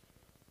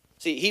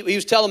 See, he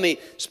was telling me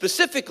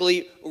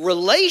specifically,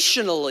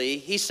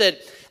 relationally, he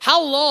said,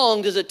 how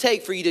long does it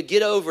take for you to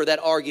get over that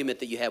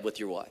argument that you had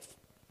with your wife?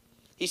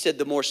 He said,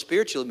 the more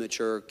spiritually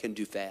mature can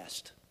do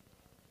fast.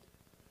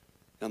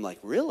 And I'm like,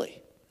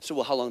 really? So,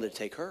 well, how long did it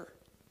take her?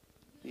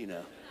 You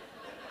know.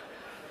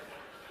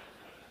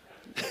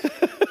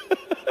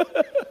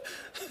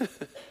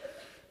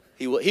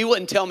 He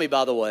wouldn't tell me,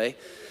 by the way,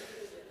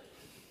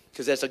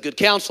 because that's a good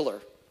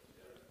counselor.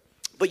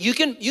 But you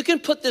can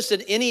put this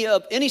in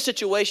any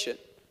situation.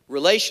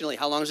 Relationally,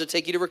 how long does it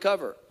take you to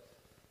recover?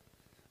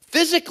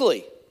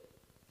 Physically,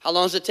 how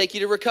long does it take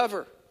you to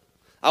recover?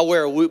 I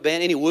wear a whoop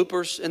band. Any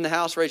whoopers in the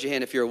house? Raise your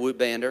hand if you're a whoop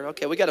bander.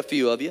 Okay, we got a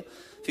few of you.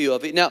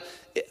 Now,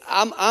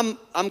 I'm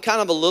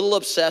kind of a little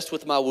obsessed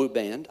with my whoop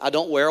band. I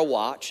don't wear a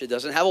watch. It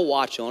doesn't have a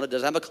watch on it. It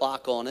doesn't have a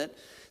clock on it.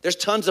 There's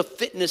tons of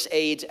fitness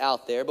aids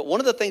out there. But one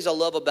of the things I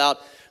love about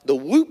the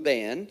whoop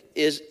band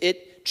is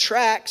it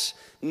tracks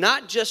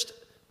not just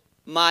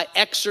my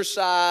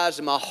exercise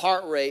and my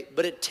heart rate,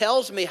 but it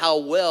tells me how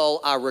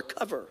well I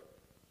recover.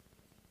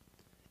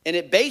 And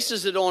it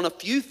bases it on a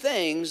few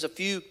things, a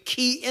few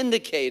key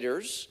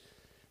indicators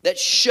that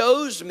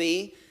shows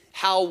me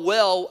how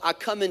well I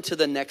come into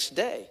the next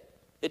day.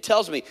 It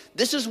tells me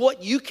this is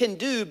what you can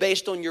do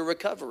based on your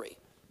recovery.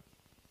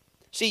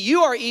 See,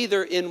 you are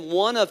either in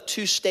one of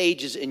 2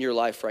 stages in your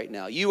life right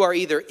now. You are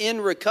either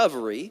in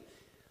recovery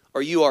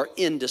or you are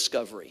in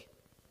discovery.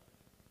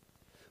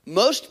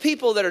 Most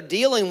people that are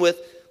dealing with,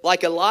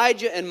 like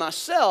Elijah and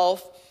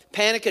myself,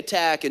 panic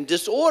attack and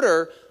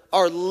disorder,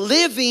 are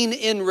living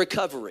in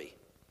recovery.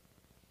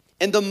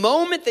 And the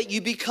moment that you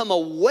become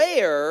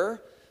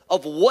aware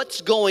of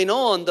what's going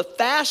on, the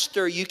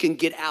faster you can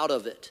get out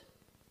of it.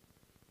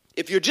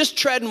 If you're just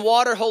treading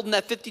water holding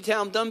that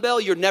 50-pound dumbbell,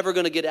 you're never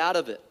going to get out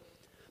of it.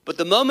 But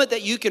the moment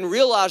that you can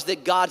realize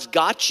that God's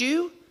got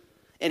you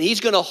and he's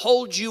going to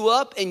hold you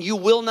up and you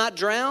will not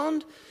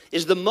drown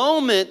is the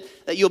moment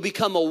that you'll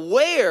become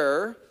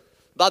aware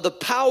by the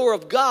power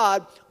of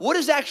God what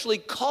is actually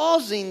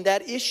causing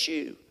that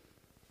issue.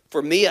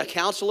 For me, a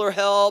counselor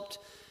helped.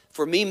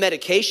 For me,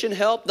 medication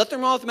helped.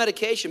 Nothing wrong with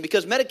medication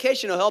because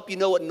medication will help you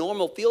know what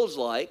normal feels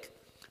like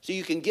so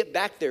you can get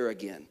back there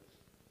again.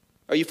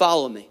 Are you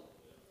following me?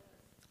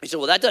 You say,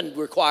 well, that doesn't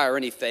require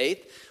any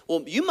faith.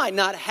 Well, you might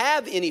not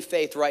have any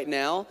faith right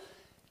now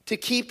to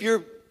keep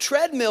your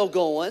treadmill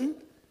going.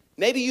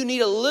 Maybe you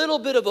need a little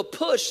bit of a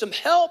push, some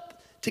help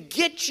to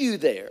get you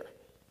there.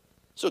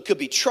 So it could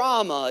be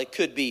trauma, it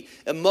could be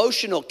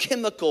emotional,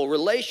 chemical,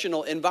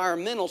 relational,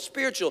 environmental,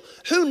 spiritual.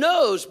 Who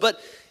knows?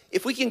 But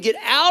if we can get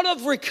out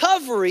of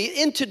recovery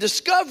into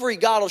discovery,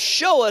 God will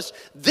show us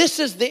this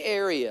is the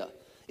area.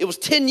 It was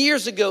 10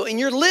 years ago and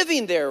you're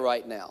living there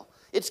right now.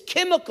 It's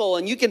chemical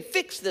and you can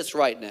fix this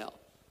right now.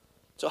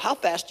 So how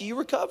fast do you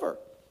recover?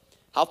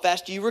 How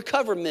fast do you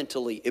recover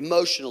mentally,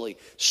 emotionally,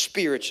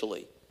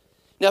 spiritually?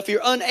 Now, if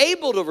you're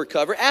unable to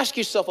recover, ask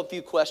yourself a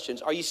few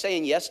questions. Are you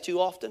saying yes too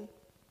often?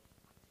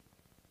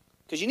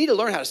 Because you need to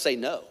learn how to say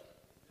no.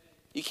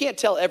 You can't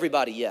tell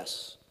everybody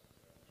yes.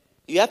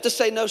 You have to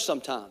say no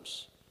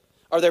sometimes.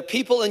 Are there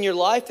people in your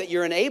life that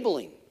you're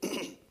enabling?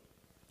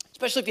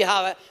 Especially if you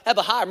have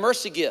a high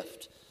mercy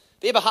gift.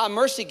 If you have a high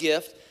mercy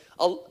gift,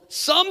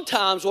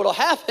 sometimes what will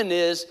happen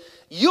is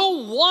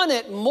you'll want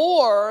it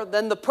more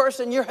than the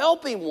person you're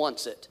helping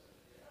wants it.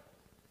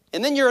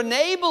 And then you're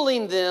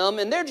enabling them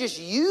and they're just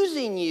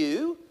using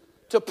you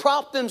to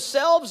prop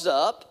themselves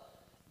up.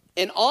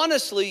 And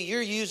honestly,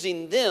 you're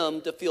using them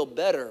to feel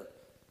better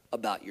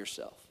about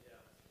yourself.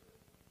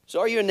 So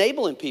are you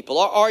enabling people?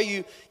 Do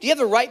you have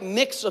the right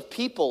mix of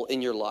people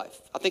in your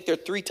life? I think there are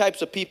 3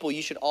 types of people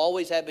you should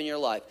always have in your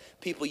life.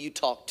 People you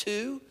talk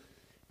to,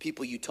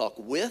 people you talk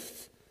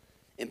with,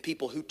 and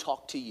people who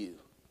talk to you.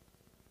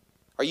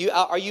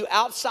 Are you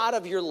outside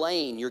of your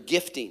lane, your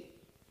gifting?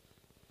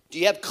 Do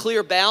you have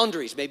clear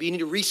boundaries? Maybe you need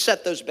to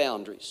reset those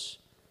boundaries.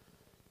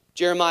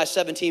 Jeremiah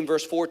 17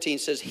 verse 14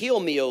 says, heal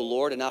me, O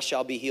Lord, and I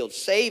shall be healed.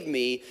 Save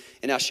me,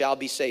 and I shall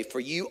be saved, for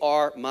you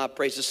are my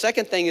praise. The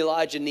second thing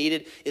Elijah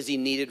needed is he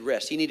needed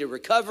rest. He needed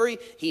recovery.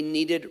 He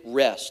needed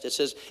rest. It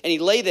says, and he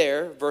lay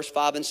there, verse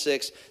 5 and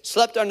 6,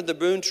 slept under the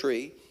broom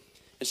tree.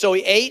 And so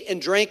he ate and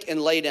drank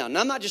and lay down.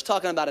 Now, I'm not just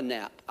talking about a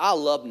nap. I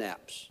love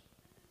naps.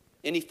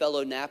 Any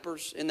fellow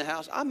nappers in the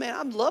house? I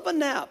love a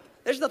nap.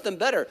 There's nothing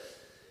better.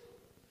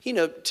 You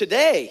know,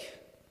 today,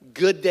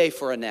 good day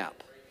for a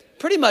nap.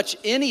 Pretty much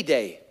any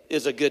day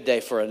is a good day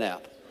for a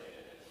nap.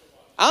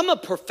 I'm a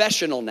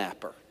professional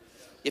napper.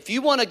 If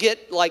you want to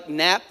get like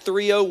nap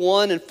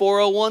 301 and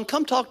 401,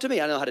 come talk to me.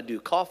 I know how to do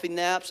coffee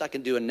naps. I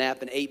can do a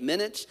nap in 8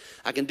 minutes.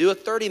 I can do a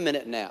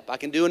 30-minute nap. I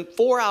can do a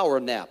 4-hour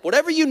nap.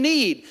 Whatever you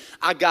need,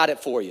 I got it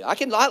for you.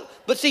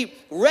 But see,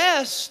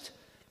 rest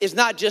is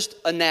not just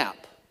a nap.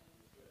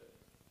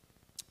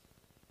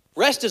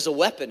 Rest is a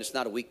weapon. It's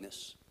not a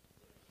weakness.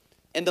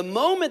 And the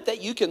moment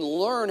that you can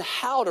learn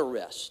how to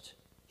rest,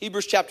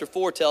 Hebrews chapter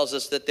 4 tells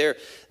us that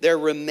there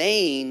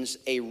remains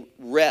a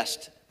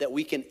rest that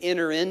we can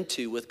enter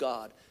into with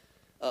God,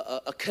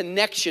 a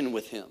connection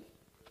with Him.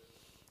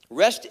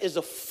 Rest is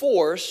a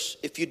force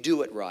if you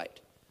do it right.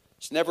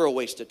 It's never a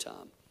waste of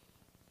time.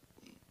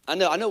 I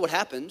know what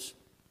happens.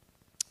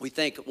 We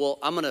think, well,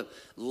 I'm going to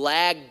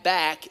lag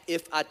back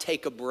if I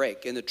take a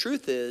break. And the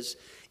truth is,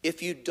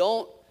 if you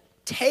don't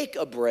take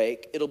a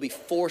break, it'll be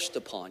forced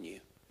upon you.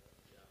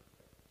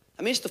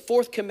 I mean, it's the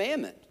 4th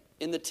commandment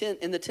in the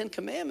 10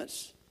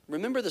 commandments.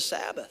 Remember the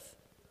Sabbath.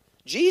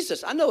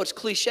 Jesus, I know it's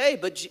cliche,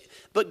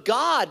 but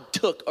God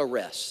took a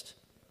rest.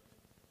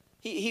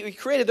 He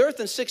created the earth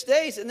in 6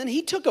 days, and then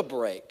He took a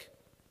break.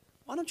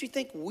 Why don't you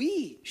think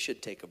we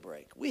should take a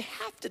break? We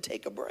have to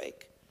take a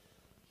break.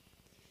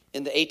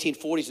 In the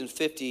 1840s and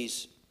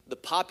 50s, the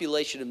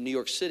population of New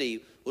York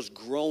City was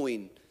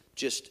growing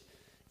just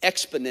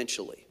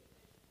exponentially.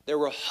 There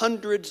were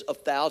hundreds of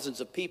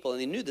thousands of people, and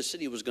they knew the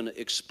city was going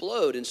to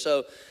explode. And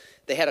so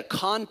they had a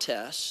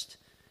contest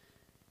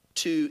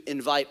to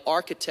invite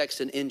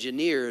architects and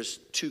engineers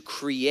to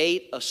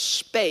create a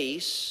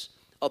space,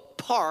 a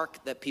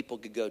park that people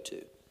could go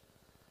to.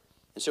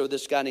 And so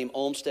this guy named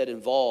Olmsted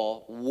and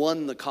Vall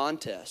won the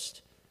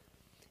contest.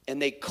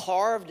 And they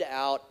carved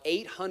out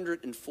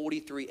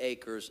 843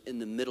 acres in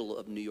the middle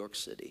of New York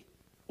City.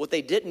 What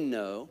they didn't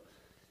know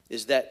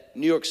is that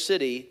New York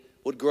City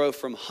would grow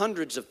from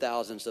hundreds of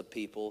thousands of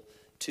people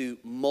to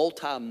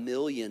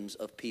multi-millions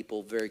of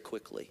people very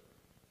quickly.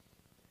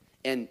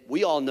 And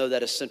we all know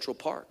that as Central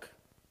Park.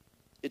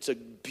 It's a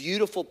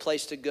beautiful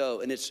place to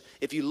go. And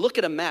if you look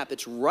at a map,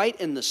 it's right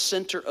in the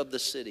center of the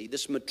city.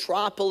 This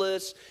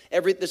metropolis,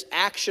 this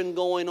action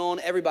going on,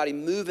 everybody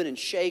moving and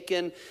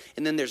shaking.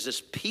 And then there's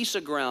this piece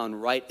of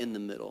ground right in the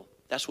middle.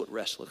 That's what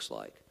rest looks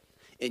like.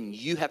 And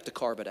you have to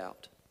carve it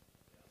out.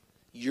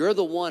 You're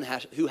the one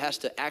who has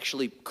to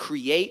actually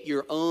create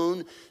your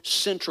own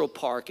Central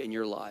Park in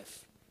your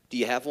life. Do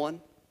you have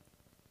one?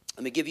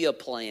 Let me give you a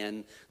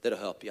plan that'll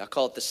help you. I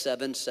call it the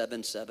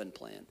 7-7-7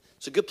 plan.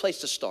 It's a good place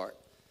to start.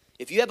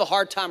 If you have a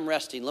hard time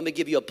resting, let me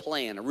give you a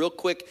plan, a real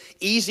quick,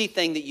 easy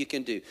thing that you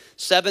can do.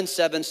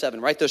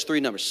 7-7-7. Write those three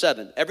numbers.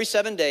 7. Every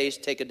 7 days,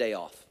 take a day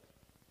off.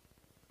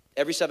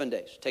 Every 7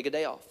 days, take a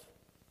day off.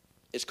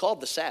 It's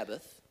called the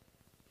Sabbath.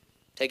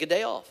 Take a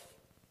day off.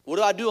 What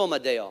do I do on my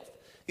day off?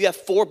 You have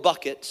 4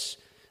 buckets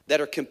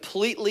that are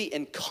completely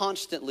and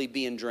constantly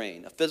being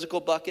drained. A physical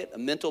bucket, a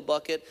mental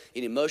bucket,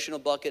 an emotional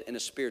bucket, and a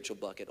spiritual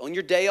bucket. On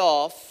your day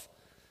off,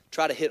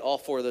 try to hit all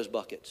 4 of those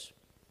buckets.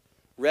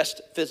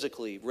 Rest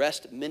physically,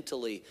 rest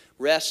mentally,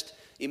 rest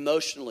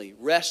emotionally,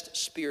 rest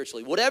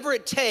spiritually. Whatever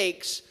it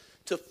takes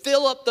to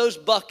fill up those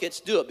buckets,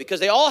 do it. Because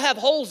they all have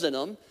holes in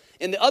them.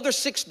 In the other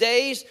 6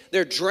 days,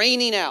 they're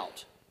draining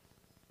out.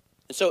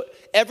 And so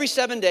every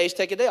 7 days,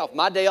 take a day off.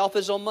 My day off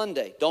is on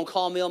Monday. Don't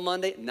call me on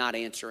Monday, not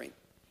answering.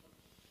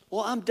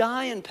 Well, I'm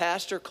dying,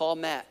 Pastor. Call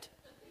Matt.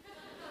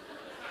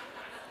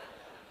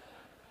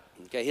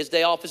 Okay, his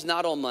day off is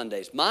not on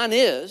Mondays. Mine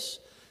is.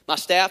 My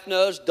staff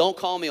knows, don't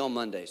call me on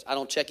Mondays. I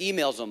don't check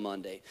emails on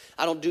Monday.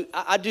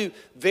 I do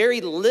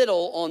very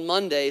little on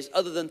Mondays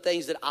other than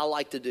things that I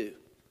like to do.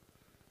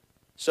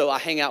 So I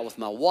hang out with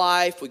my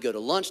wife. We go to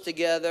lunch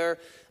together.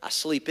 I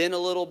sleep in a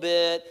little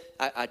bit.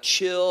 I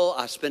chill.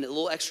 I spend a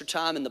little extra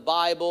time in the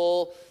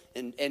Bible.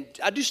 And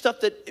I do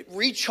stuff that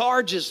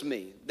recharges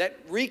me,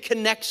 that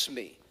reconnects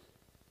me.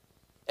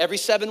 Every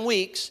 7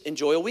 weeks,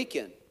 enjoy a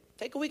weekend.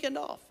 Take a weekend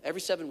off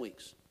every 7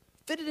 weeks.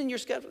 Fit it in your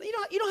schedule. You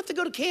don't have to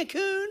go to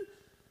Cancun.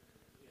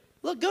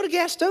 Look, go to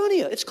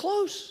Gastonia. It's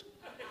close.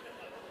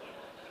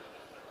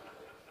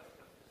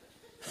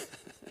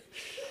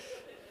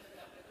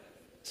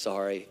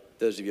 Sorry,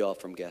 those of y'all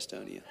from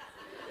Gastonia.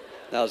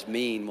 That was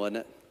mean, wasn't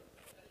it?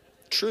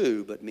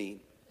 True, but mean.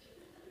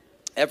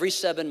 Every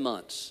 7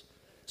 months.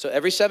 So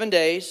every 7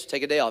 days,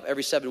 take a day off.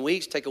 Every 7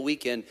 weeks, take a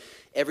weekend.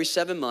 Every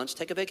 7 months,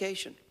 take a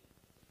vacation.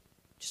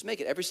 Just make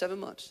it every 7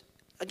 months.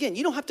 Again,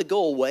 you don't have to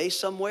go away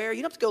somewhere.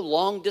 You don't have to go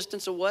long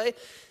distance away.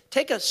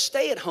 Take a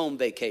stay-at-home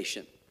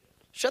vacation.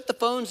 Shut the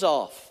phones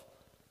off.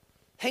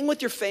 Hang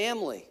with your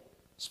family.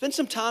 Spend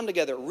some time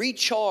together.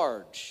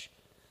 Recharge.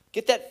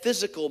 Get that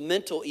physical,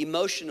 mental,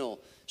 emotional,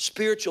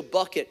 spiritual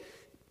bucket.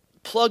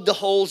 Plug the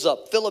holes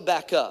up. Fill it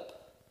back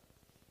up.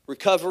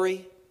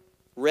 Recovery.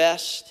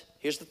 Rest.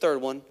 Here's the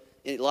third one.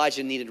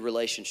 Elijah needed a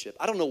relationship.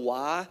 I don't know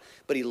why,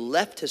 but he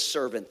left his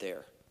servant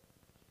there.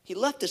 He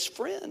left his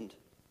friend.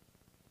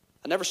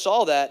 I never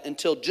saw that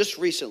until just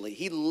recently.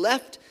 He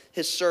left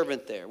his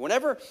servant there.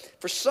 Whenever,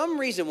 for some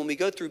reason, when we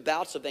go through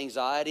bouts of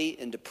anxiety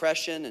and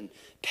depression and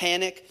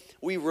panic,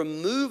 we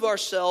remove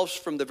ourselves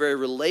from the very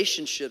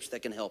relationships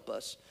that can help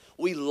us.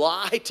 We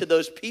lie to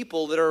those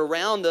people that are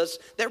around us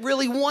that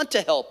really want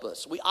to help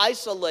us. We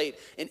isolate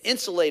and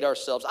insulate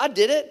ourselves. I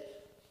did it.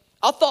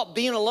 I thought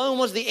being alone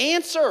was the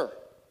answer.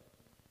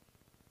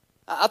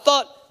 I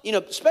thought,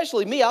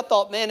 especially me, I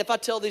thought, man, if I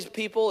tell these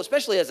people,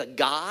 especially as a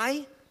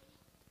guy,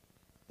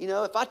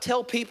 if I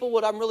tell people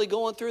what I'm really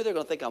going through, they're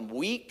going to think I'm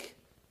weak.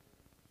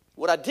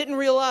 What I didn't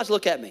realize,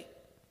 look at me,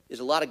 is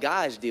a lot of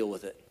guys deal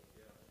with it.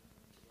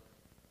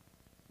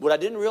 What I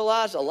didn't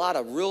realize, a lot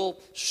of real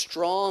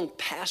strong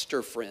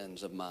pastor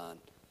friends of mine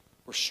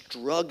were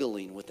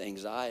struggling with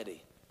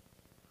anxiety.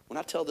 When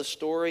I tell the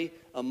story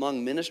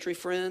among ministry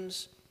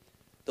friends,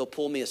 they'll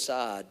pull me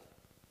aside,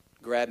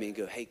 grab me and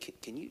go, hey,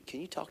 can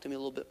you talk to me a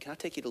little bit? Can I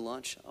take you to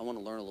lunch? I want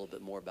to learn a little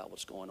bit more about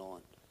what's going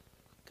on.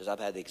 Because I've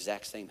had the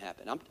exact same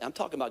happen. I'm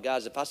talking about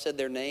guys, if I said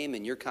their name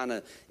and you're kind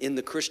of in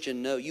the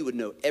Christian know, you would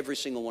know every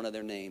single one of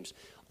their names.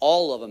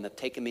 All of them have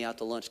taken me out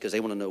to lunch because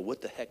they want to know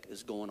what the heck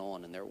is going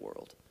on in their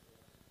world.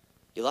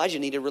 Elijah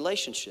needed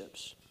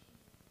relationships.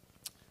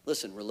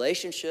 Listen,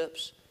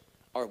 relationships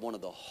are one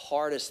of the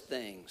hardest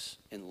things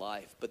in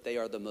life, but they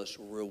are the most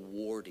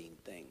rewarding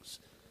things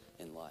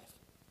in life.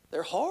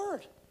 They're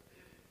hard.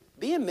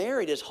 Being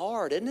married is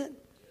hard, isn't it?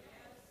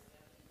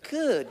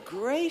 Good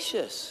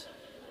gracious.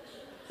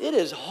 It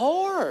is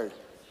hard.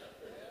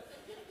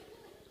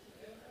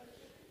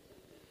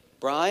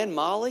 Brian,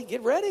 Molly,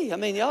 get ready.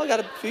 Y'all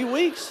got a few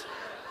weeks.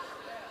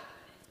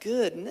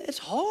 Good. It's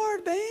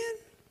hard, man.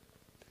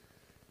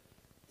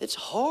 It's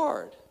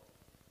hard.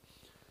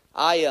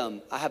 I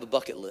have a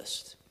bucket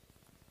list.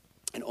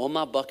 And on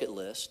my bucket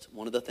list,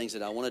 one of the things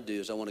that I want to do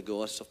is I want to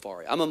go on a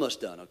safari. I'm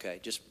almost done, okay?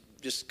 Just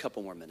a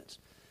couple more minutes.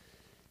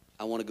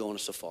 I want to go on a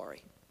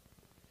safari.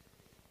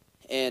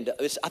 And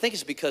I think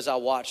it's because I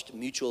watched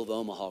Mutual of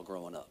Omaha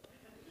growing up.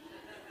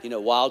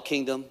 Wild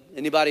Kingdom.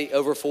 Anybody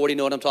over 40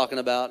 know what I'm talking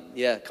about?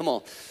 Yeah, come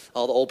on.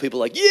 All the old people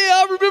are like, yeah,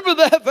 I remember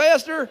that,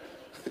 Pastor.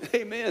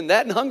 Amen.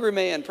 That and Hungry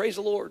Man. Praise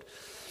the Lord.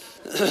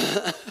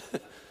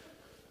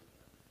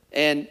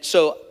 And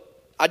so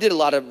I did a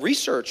lot of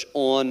research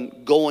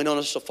on going on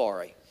a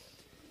safari.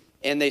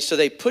 And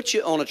they put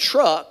you on a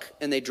truck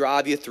and they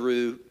drive you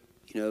through,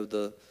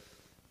 the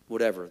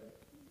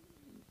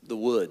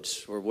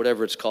woods or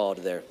whatever it's called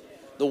there.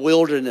 The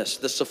wilderness,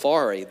 the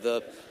safari,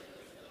 the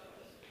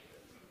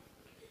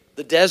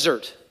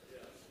desert.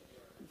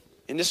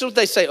 And this is what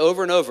they say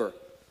over and over.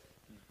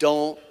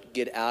 Don't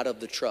get out of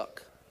the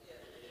truck.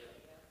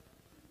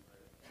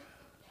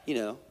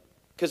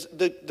 because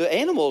the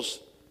animals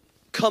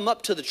come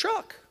up to the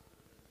truck.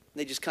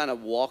 They just kind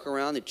of walk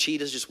around. The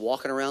cheetah's just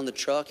walking around the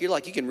truck. You're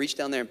like, you can reach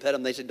down there and pet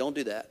them. They said, don't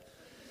do that.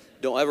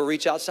 Don't ever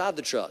reach outside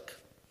the truck.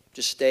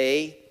 Just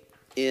stay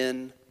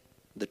in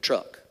the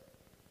truck.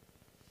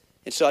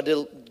 And so I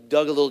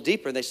dug a little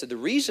deeper, and they said the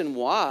reason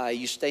why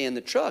you stay in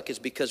the truck is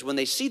because when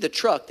they see the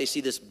truck, they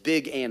see this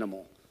big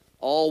animal,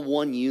 all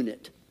one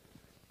unit.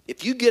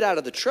 If you get out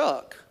of the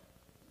truck,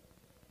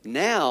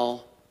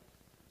 now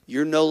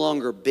you're no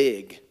longer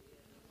big.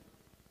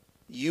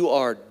 You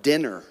are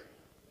dinner.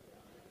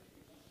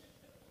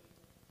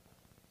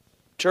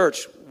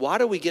 Church, why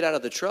do we get out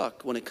of the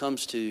truck when it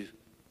comes to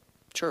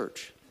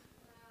church?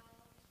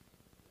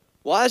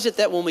 Why is it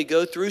that when we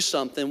go through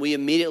something, we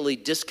immediately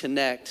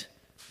disconnect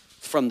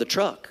from the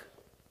truck?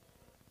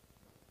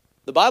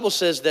 The Bible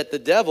says that the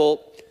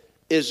devil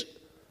is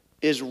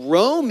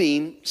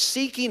roaming,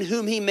 seeking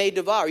whom he may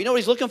devour. You know what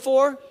he's looking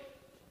for?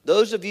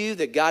 Those of you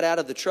that got out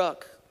of the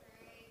truck.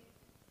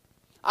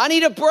 I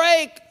need a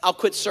break. I'll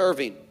quit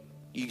serving.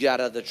 You got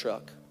out of the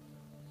truck.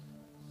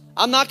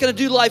 I'm not going to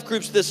do life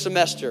groups this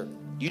semester.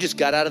 You just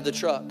got out of the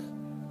truck.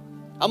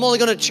 I'm only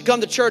going to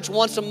come to church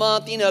once a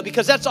month,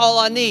 because that's all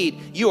I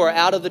need. You are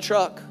out of the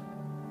truck.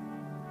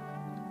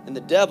 And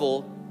the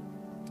devil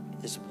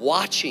is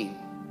watching.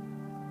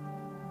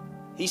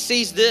 He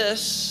sees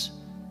this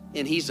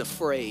and he's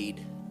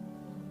afraid.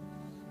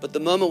 But the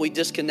moment we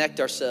disconnect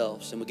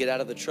ourselves and we get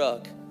out of the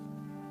truck,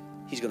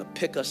 he's going to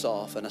pick us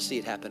off. And I see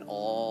it happen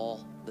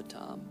all the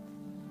time.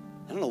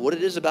 I don't know what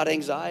it is about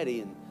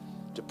anxiety and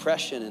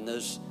depression and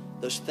those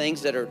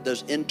things that are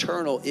those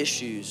internal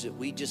issues that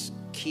we just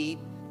keep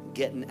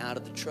getting out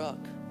of the truck.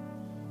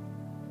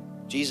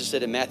 Jesus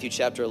said in Matthew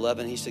chapter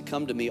 11, he said,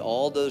 come to me,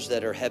 all those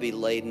that are heavy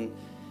laden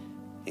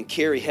and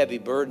carry heavy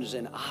burdens,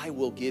 and I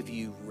will give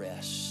you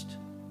rest.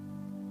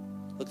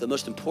 Look, the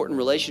most important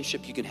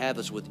relationship you can have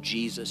is with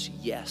Jesus,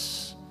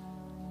 yes.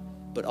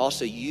 But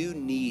also you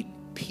need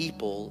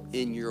people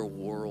in your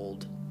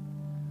world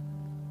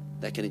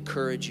that can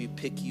encourage you,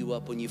 pick you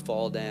up when you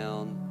fall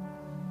down,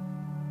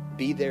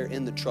 be there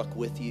in the truck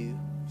with you.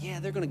 Yeah,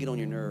 they're going to get on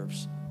your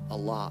nerves a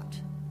lot.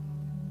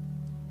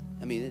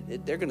 I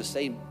mean, they're going to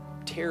say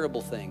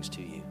terrible things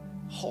to you.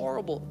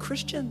 Horrible.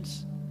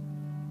 Christians,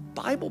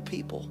 Bible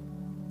people,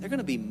 they're going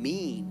to be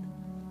mean,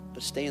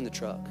 but stay in the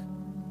truck.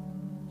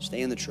 Stay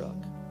in the truck.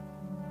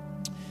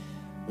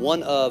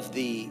 One of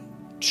the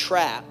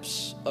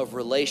traps of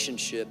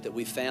relationship that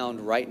we found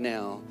right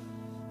now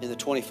in the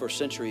 21st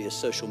century is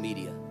social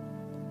media.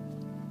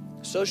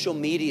 Social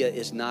media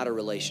is not a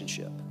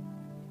relationship.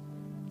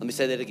 Let me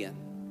say that again.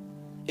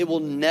 It will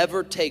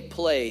never take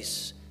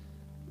place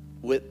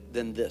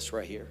than this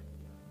right here.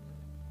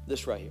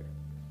 This right here.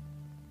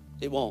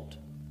 It won't.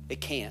 It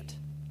can't.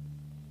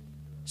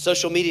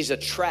 Social media is a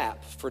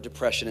trap for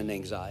depression and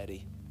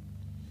anxiety.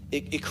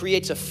 It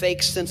creates a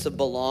fake sense of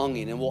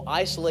belonging and will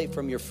isolate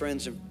from your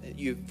friends and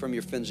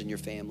your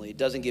family. It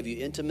doesn't give you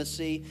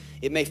intimacy.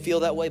 It may feel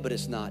that way, but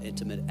it's not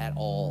intimate at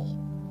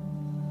all.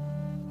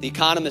 The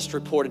Economist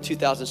report in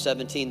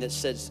 2017 that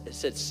said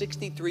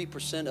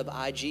 63% of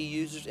IG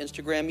users,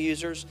 Instagram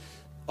users,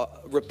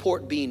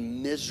 report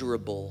being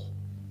miserable.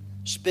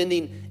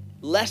 Spending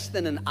less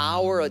than an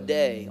hour a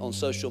day on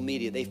social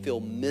media, they feel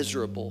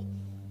miserable.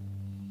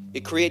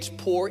 It creates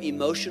poor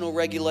emotional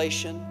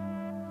regulation,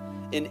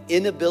 an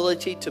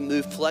inability to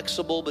move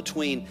flexible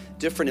between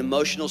different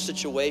emotional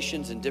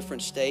situations and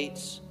different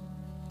states.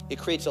 It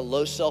creates a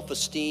low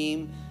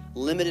self-esteem,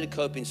 limited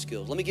coping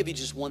skills. Let me give you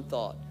just one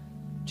thought.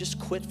 Just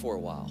quit for a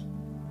while.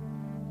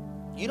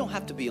 You don't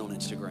have to be on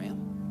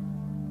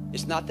Instagram.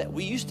 It's not that.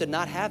 We used to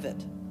not have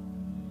it.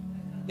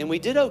 And we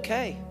did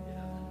okay.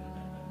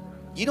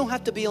 You don't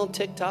have to be on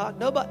TikTok.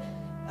 Nobody.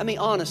 I mean,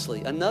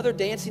 honestly, another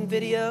dancing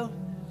video,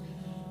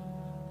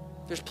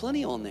 there's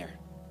plenty on there.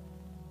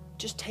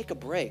 Just take a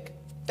break.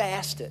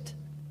 Fast it.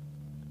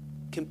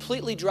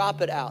 Completely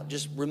drop it out.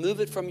 Just remove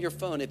it from your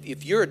phone.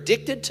 If you're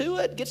addicted to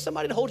it, get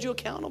somebody to hold you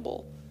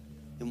accountable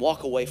and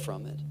walk away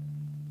from it.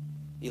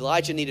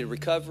 Elijah needed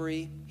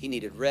recovery. He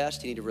needed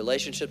rest. He needed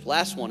relationships.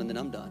 Last one, and then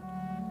I'm done,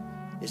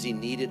 is he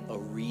needed a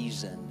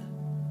reason.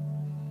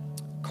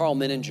 Carl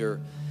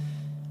Menninger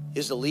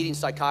is the leading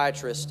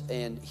psychiatrist,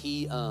 and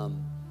he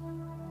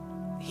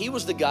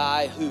was the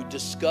guy who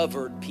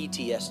discovered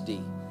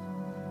PTSD.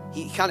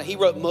 He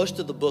wrote most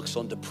of the books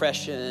on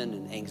depression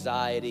and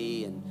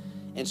anxiety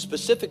and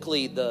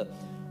specifically the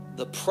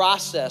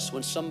process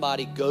when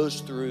somebody goes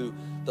through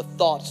the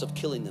thoughts of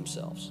killing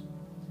themselves.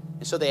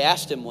 And so they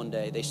asked him one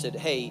day, they said,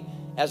 hey,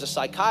 as a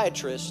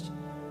psychiatrist,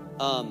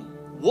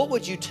 what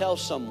would you tell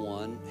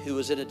someone who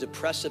is in a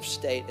depressive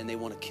state and they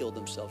want to kill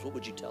themselves? What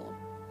would you tell them?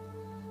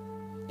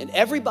 And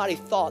everybody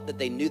thought that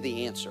they knew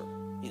the answer.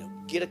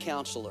 Get a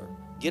counselor,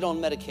 get on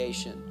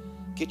medication,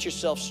 get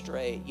yourself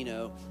straight,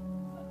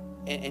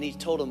 And he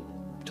told them,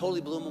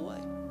 totally blew them away.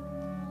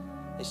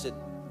 They said,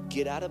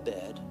 get out of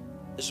bed.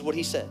 This is what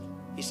he said.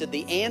 He said,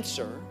 the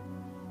answer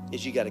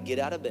is you got to get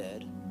out of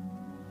bed.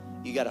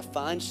 You got to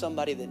find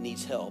somebody that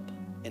needs help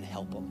and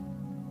help them.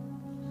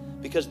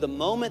 Because the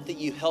moment that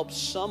you help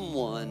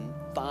someone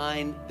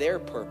find their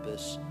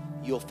purpose,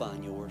 you'll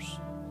find yours.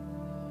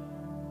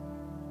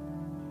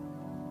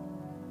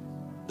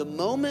 The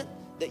moment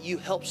that you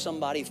help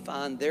somebody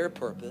find their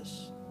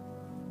purpose,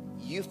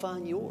 you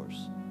find yours.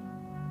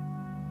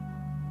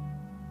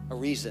 A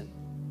reason.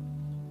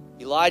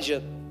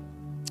 Elijah,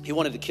 he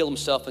wanted to kill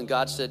himself, and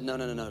God said, no,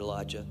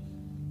 Elijah.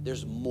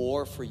 There's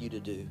more for you to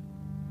do.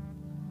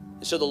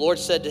 And so the Lord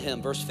said to him,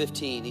 verse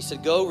 15, he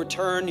said, go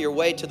return your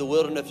way to the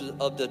wilderness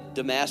of the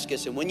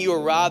Damascus. And when you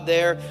arrive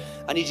there,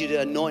 I need you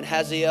to anoint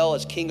Hazael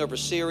as king over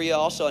Syria.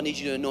 Also, I need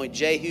you to anoint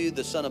Jehu,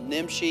 the son of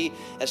Nimshi,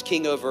 as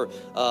king over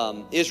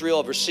Israel,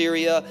 over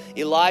Syria.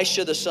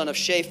 Elisha, the son of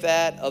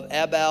Shaphat of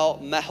Abel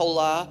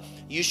Maholah,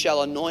 you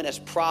shall anoint as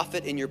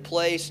prophet in your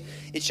place.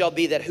 It shall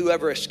be that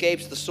whoever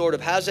escapes the sword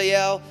of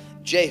Hazael,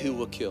 Jehu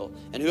will kill.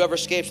 And whoever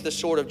escapes the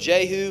sword of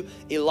Jehu,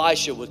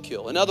 Elisha would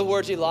kill. In other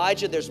words,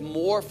 Elijah, there's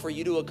more for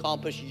you to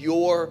accomplish.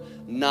 You're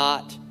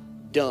not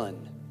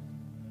done.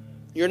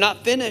 You're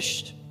not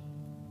finished.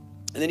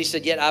 And then he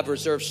said, yet I've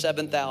reserved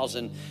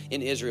 7,000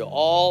 in Israel,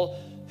 all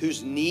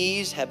whose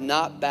knees have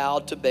not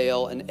bowed to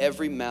Baal and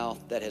every mouth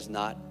that has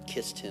not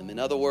kissed him. In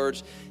other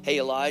words, hey,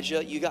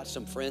 Elijah, you got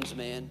some friends,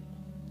 man.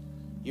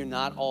 You're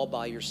not all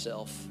by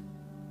yourself.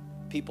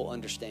 People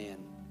understand.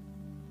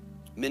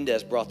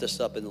 Mendez brought this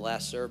up in the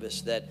last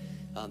service that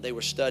they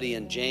were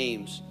studying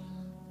James.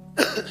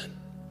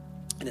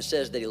 And it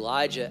says that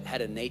Elijah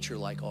had a nature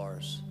like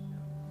ours.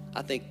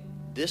 I think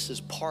this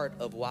is part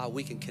of why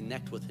we can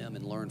connect with him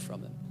and learn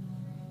from him.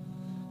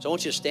 So I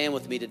want you to stand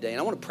with me today, and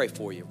I want to pray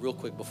for you real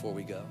quick before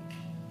we go.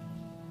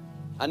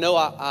 I know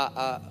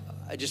I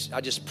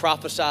just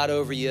prophesied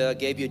over you. I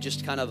gave you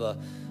just kind of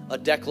a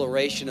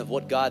declaration of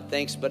what God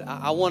thinks, but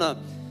I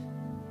want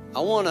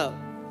to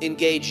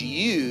engage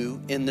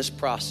you in this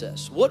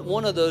process. What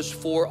one of those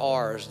 4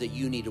 R's that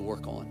you need to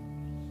work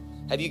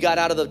on? Have you got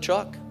out of the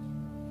truck?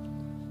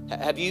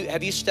 Have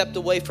you stepped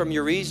away from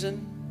your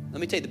reason?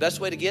 Let me tell you, the best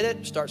way to get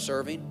it, start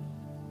serving,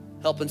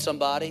 helping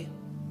somebody.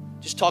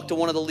 Just talk to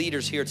one of the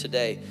leaders here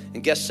today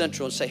in Guest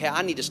Central and say, hey,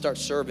 I need to start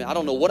serving. I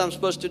don't know what I'm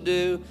supposed to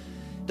do.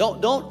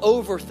 Don't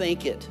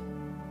overthink it.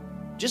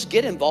 Just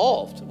get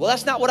involved. Well,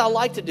 that's not what I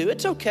like to do.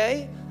 It's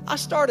okay. I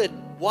started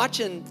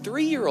watching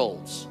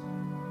 3-year-olds.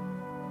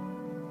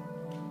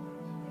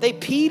 They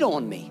peed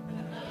on me.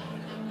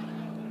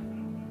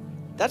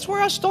 That's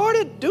where I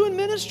started doing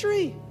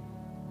ministry.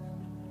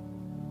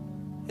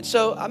 And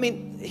so, I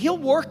mean,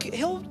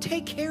 he'll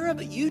take care of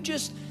it. You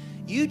just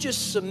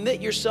submit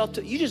yourself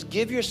you just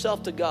give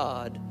yourself to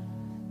God,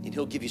 and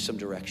he'll give you some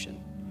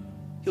direction.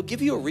 He'll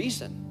give you a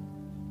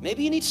reason.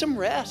 Maybe you need some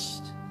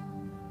rest.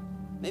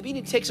 Maybe you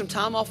need to take some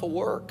time off of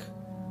work.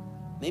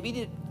 Maybe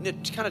you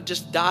need to kind of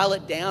just dial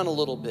it down a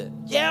little bit.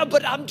 Yeah,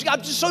 but I'm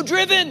just so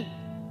driven.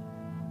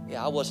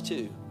 Yeah, I was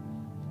too.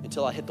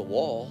 Until I hit the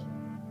wall.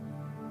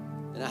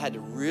 And I had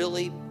to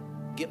really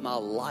get my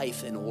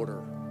life in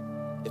order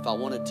if I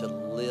wanted to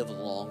live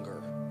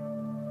longer.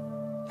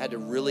 I had to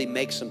really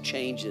make some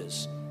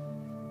changes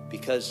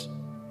because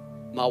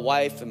my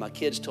wife and my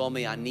kids told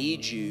me I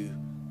need you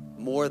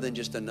more than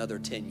just another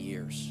 10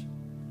 years.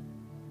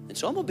 And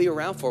so I'm going to be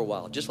around for a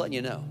while, just letting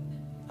you know.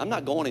 I'm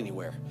not going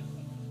anywhere.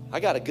 I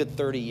got a good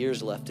 30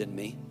 years left in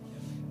me,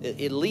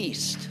 at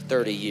least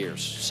 30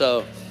 years.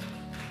 So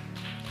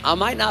I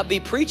might not be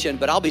preaching,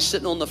 but I'll be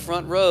sitting on the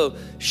front row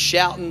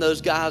shouting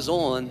those guys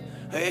on.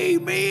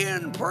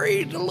 Amen.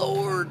 Praise the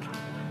Lord.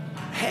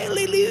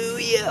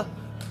 Hallelujah.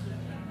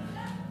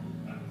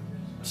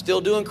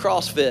 Still doing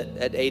CrossFit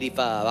at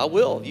 85. I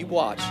will. You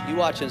watch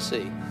and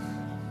see.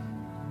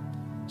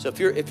 So if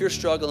you're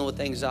struggling with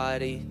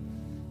anxiety,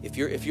 if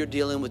you're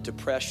dealing with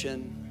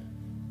depression,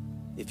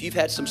 if you've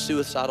had some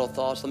suicidal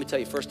thoughts, let me tell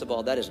you, first of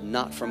all, that is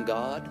not from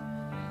God.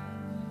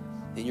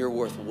 And you're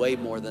worth way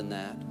more than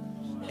that.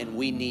 And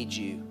we need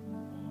you.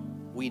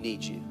 We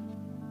need you.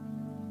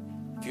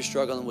 If you're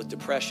struggling with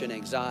depression,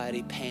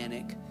 anxiety,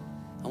 panic,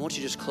 I want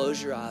you to just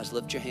close your eyes,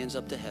 lift your hands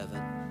up to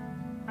heaven.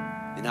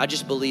 And I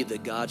just believe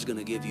that God's going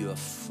to give you a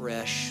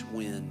fresh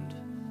wind,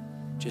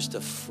 just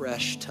a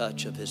fresh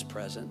touch of his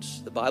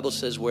presence. The Bible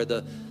says where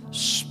the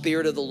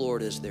Spirit of the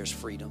Lord is, there's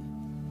freedom.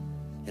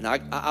 And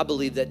I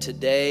believe that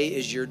today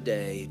is your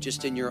day,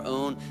 just in your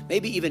own,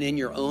 maybe even in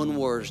your own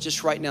words,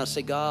 just right now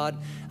say, God,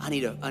 I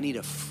need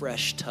a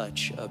fresh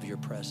touch of your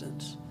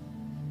presence.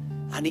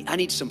 I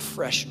need some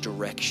fresh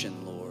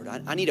direction, Lord.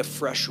 I need a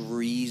fresh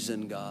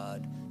reason,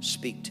 God.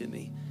 Speak to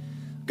me.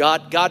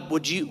 God,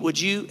 would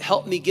you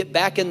help me get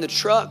back in the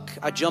truck?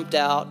 I jumped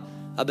out.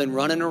 I've been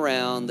running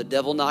around. The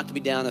devil knocked me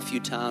down a few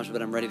times,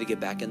 but I'm ready to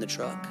get back in the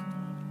truck.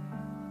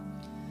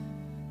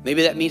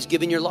 Maybe that means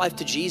giving your life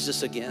to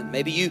Jesus again.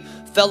 Maybe you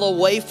fell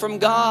away from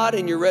God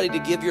and you're ready to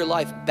give your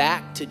life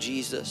back to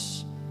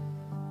Jesus.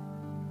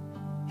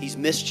 He's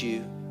missed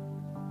you.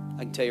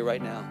 I can tell you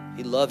right now,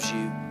 he loves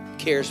you,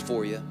 cares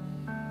for you.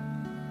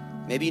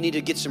 Maybe you need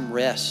to get some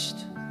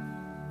rest.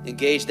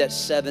 Engage that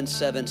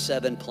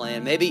 7-7-7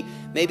 plan. Maybe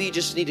you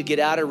just need to get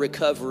out of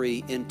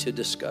recovery into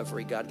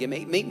discovery. God,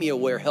 make me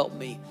aware. Help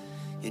me.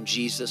 In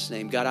Jesus'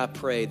 name. God, I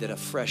pray that a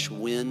fresh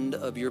wind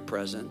of your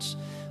presence,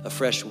 a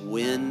fresh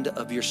wind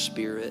of your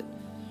spirit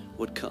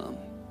would come.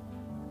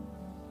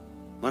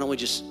 Why don't we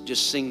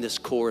just sing this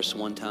chorus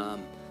one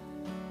time?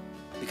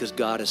 Because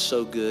God is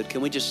so good. Can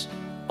we just,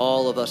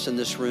 all of us in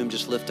this room,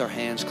 just lift our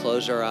hands,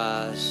 close our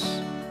eyes?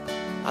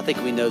 I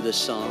think we know this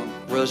song.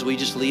 Rose, will you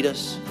just lead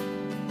us?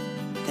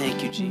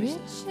 Thank you,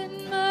 Jesus. Rich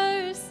in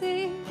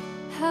mercy,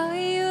 how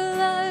you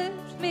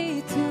loved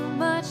me too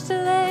much to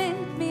let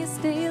me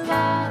stay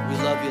lost. We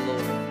love you,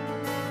 Lord.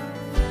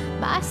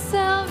 My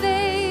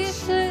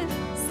salvation,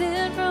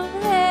 sin from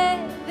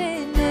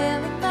heaven,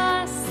 nailing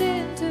my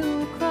sin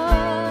to a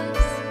cross.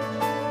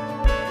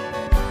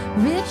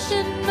 Rich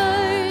in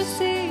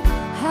mercy,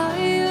 how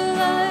you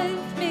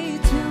loved me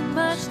too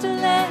much to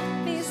let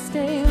me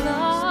stay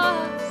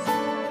lost.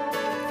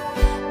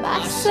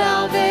 My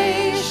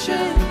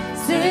salvation,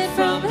 sin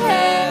from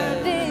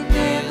heaven,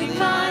 nailing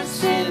my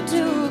sin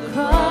to a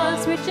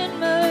cross.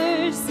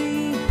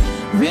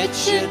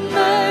 Rich in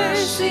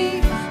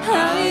mercy,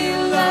 how you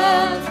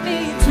love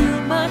me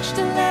too much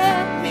to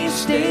let me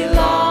stay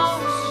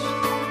lost.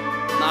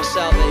 My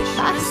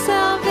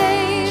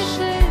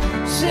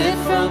salvation, sin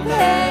from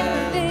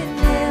heaven,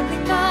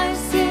 nailing my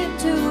sin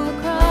to a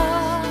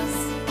cross.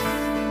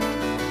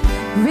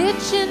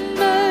 Rich in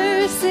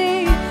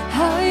mercy,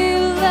 how you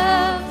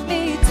love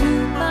me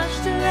too much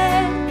to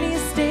let me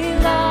stay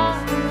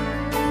lost.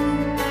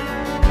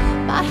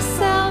 My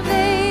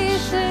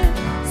salvation,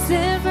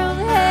 sin from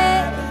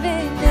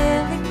heaven,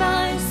 nailing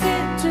my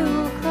sin to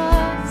a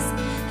cross.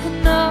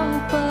 And no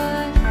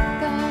but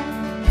God,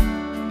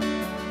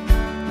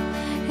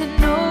 and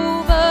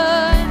no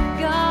but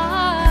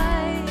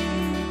God,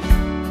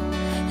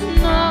 and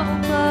no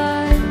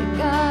but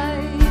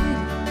God,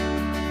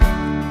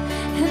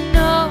 and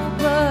no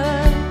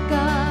but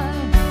God.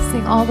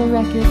 Sing all the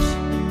wreckage.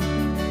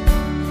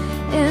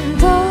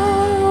 And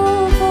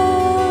all the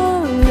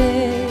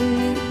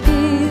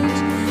wreckage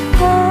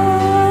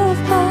of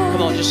my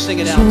come on, just sing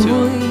it out to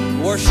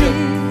him. Worship.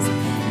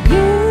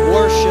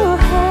 Worship.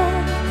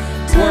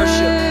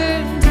 Worship.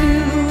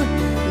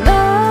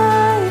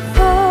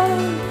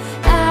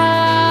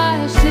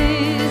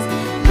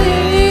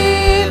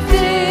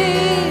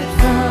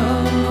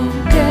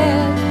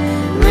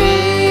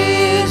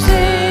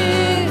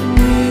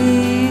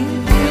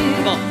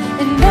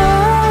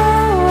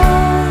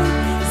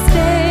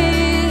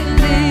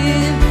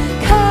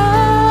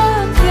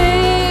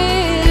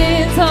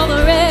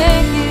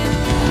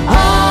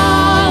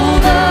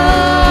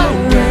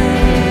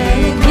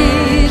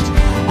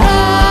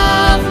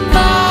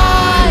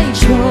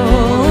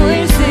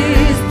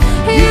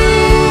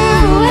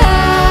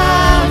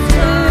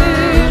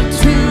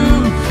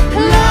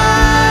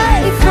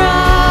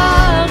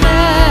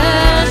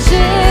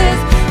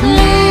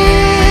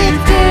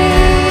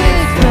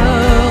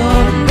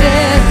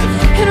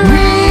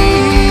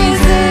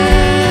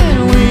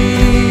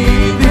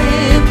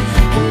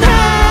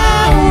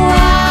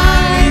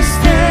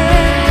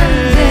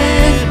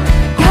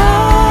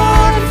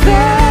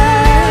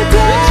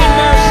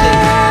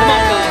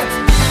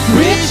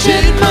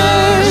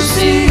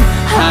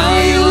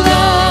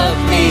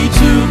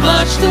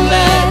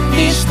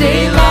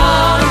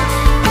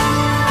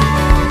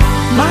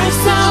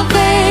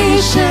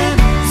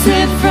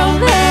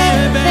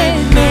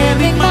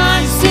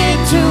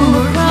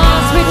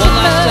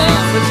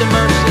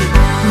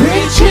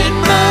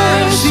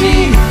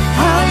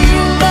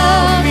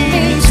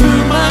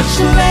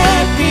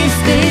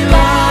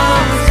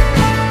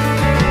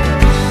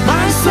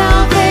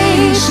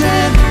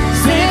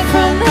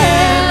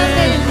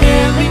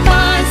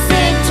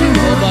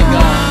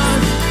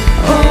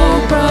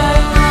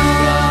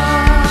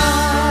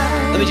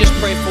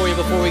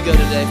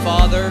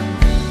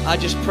 I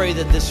just pray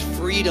that this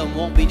freedom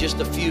won't be just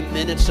a few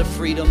minutes of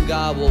freedom.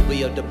 God, will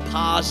be a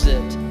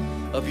deposit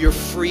of your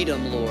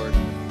freedom, Lord,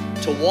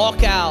 to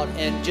walk out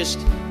and just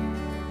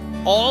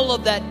all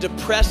of that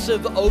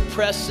depressive,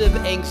 oppressive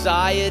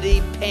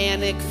anxiety,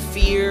 panic,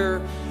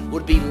 fear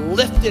would be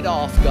lifted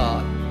off,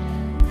 God.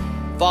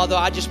 Father,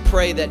 I just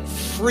pray that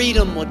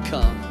freedom would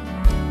come.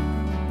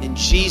 In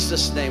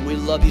Jesus' name, we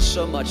love you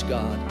so much,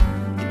 God.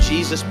 In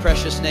Jesus'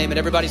 precious name. And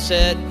everybody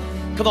said,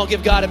 come on,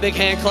 give God a big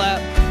hand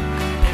clap.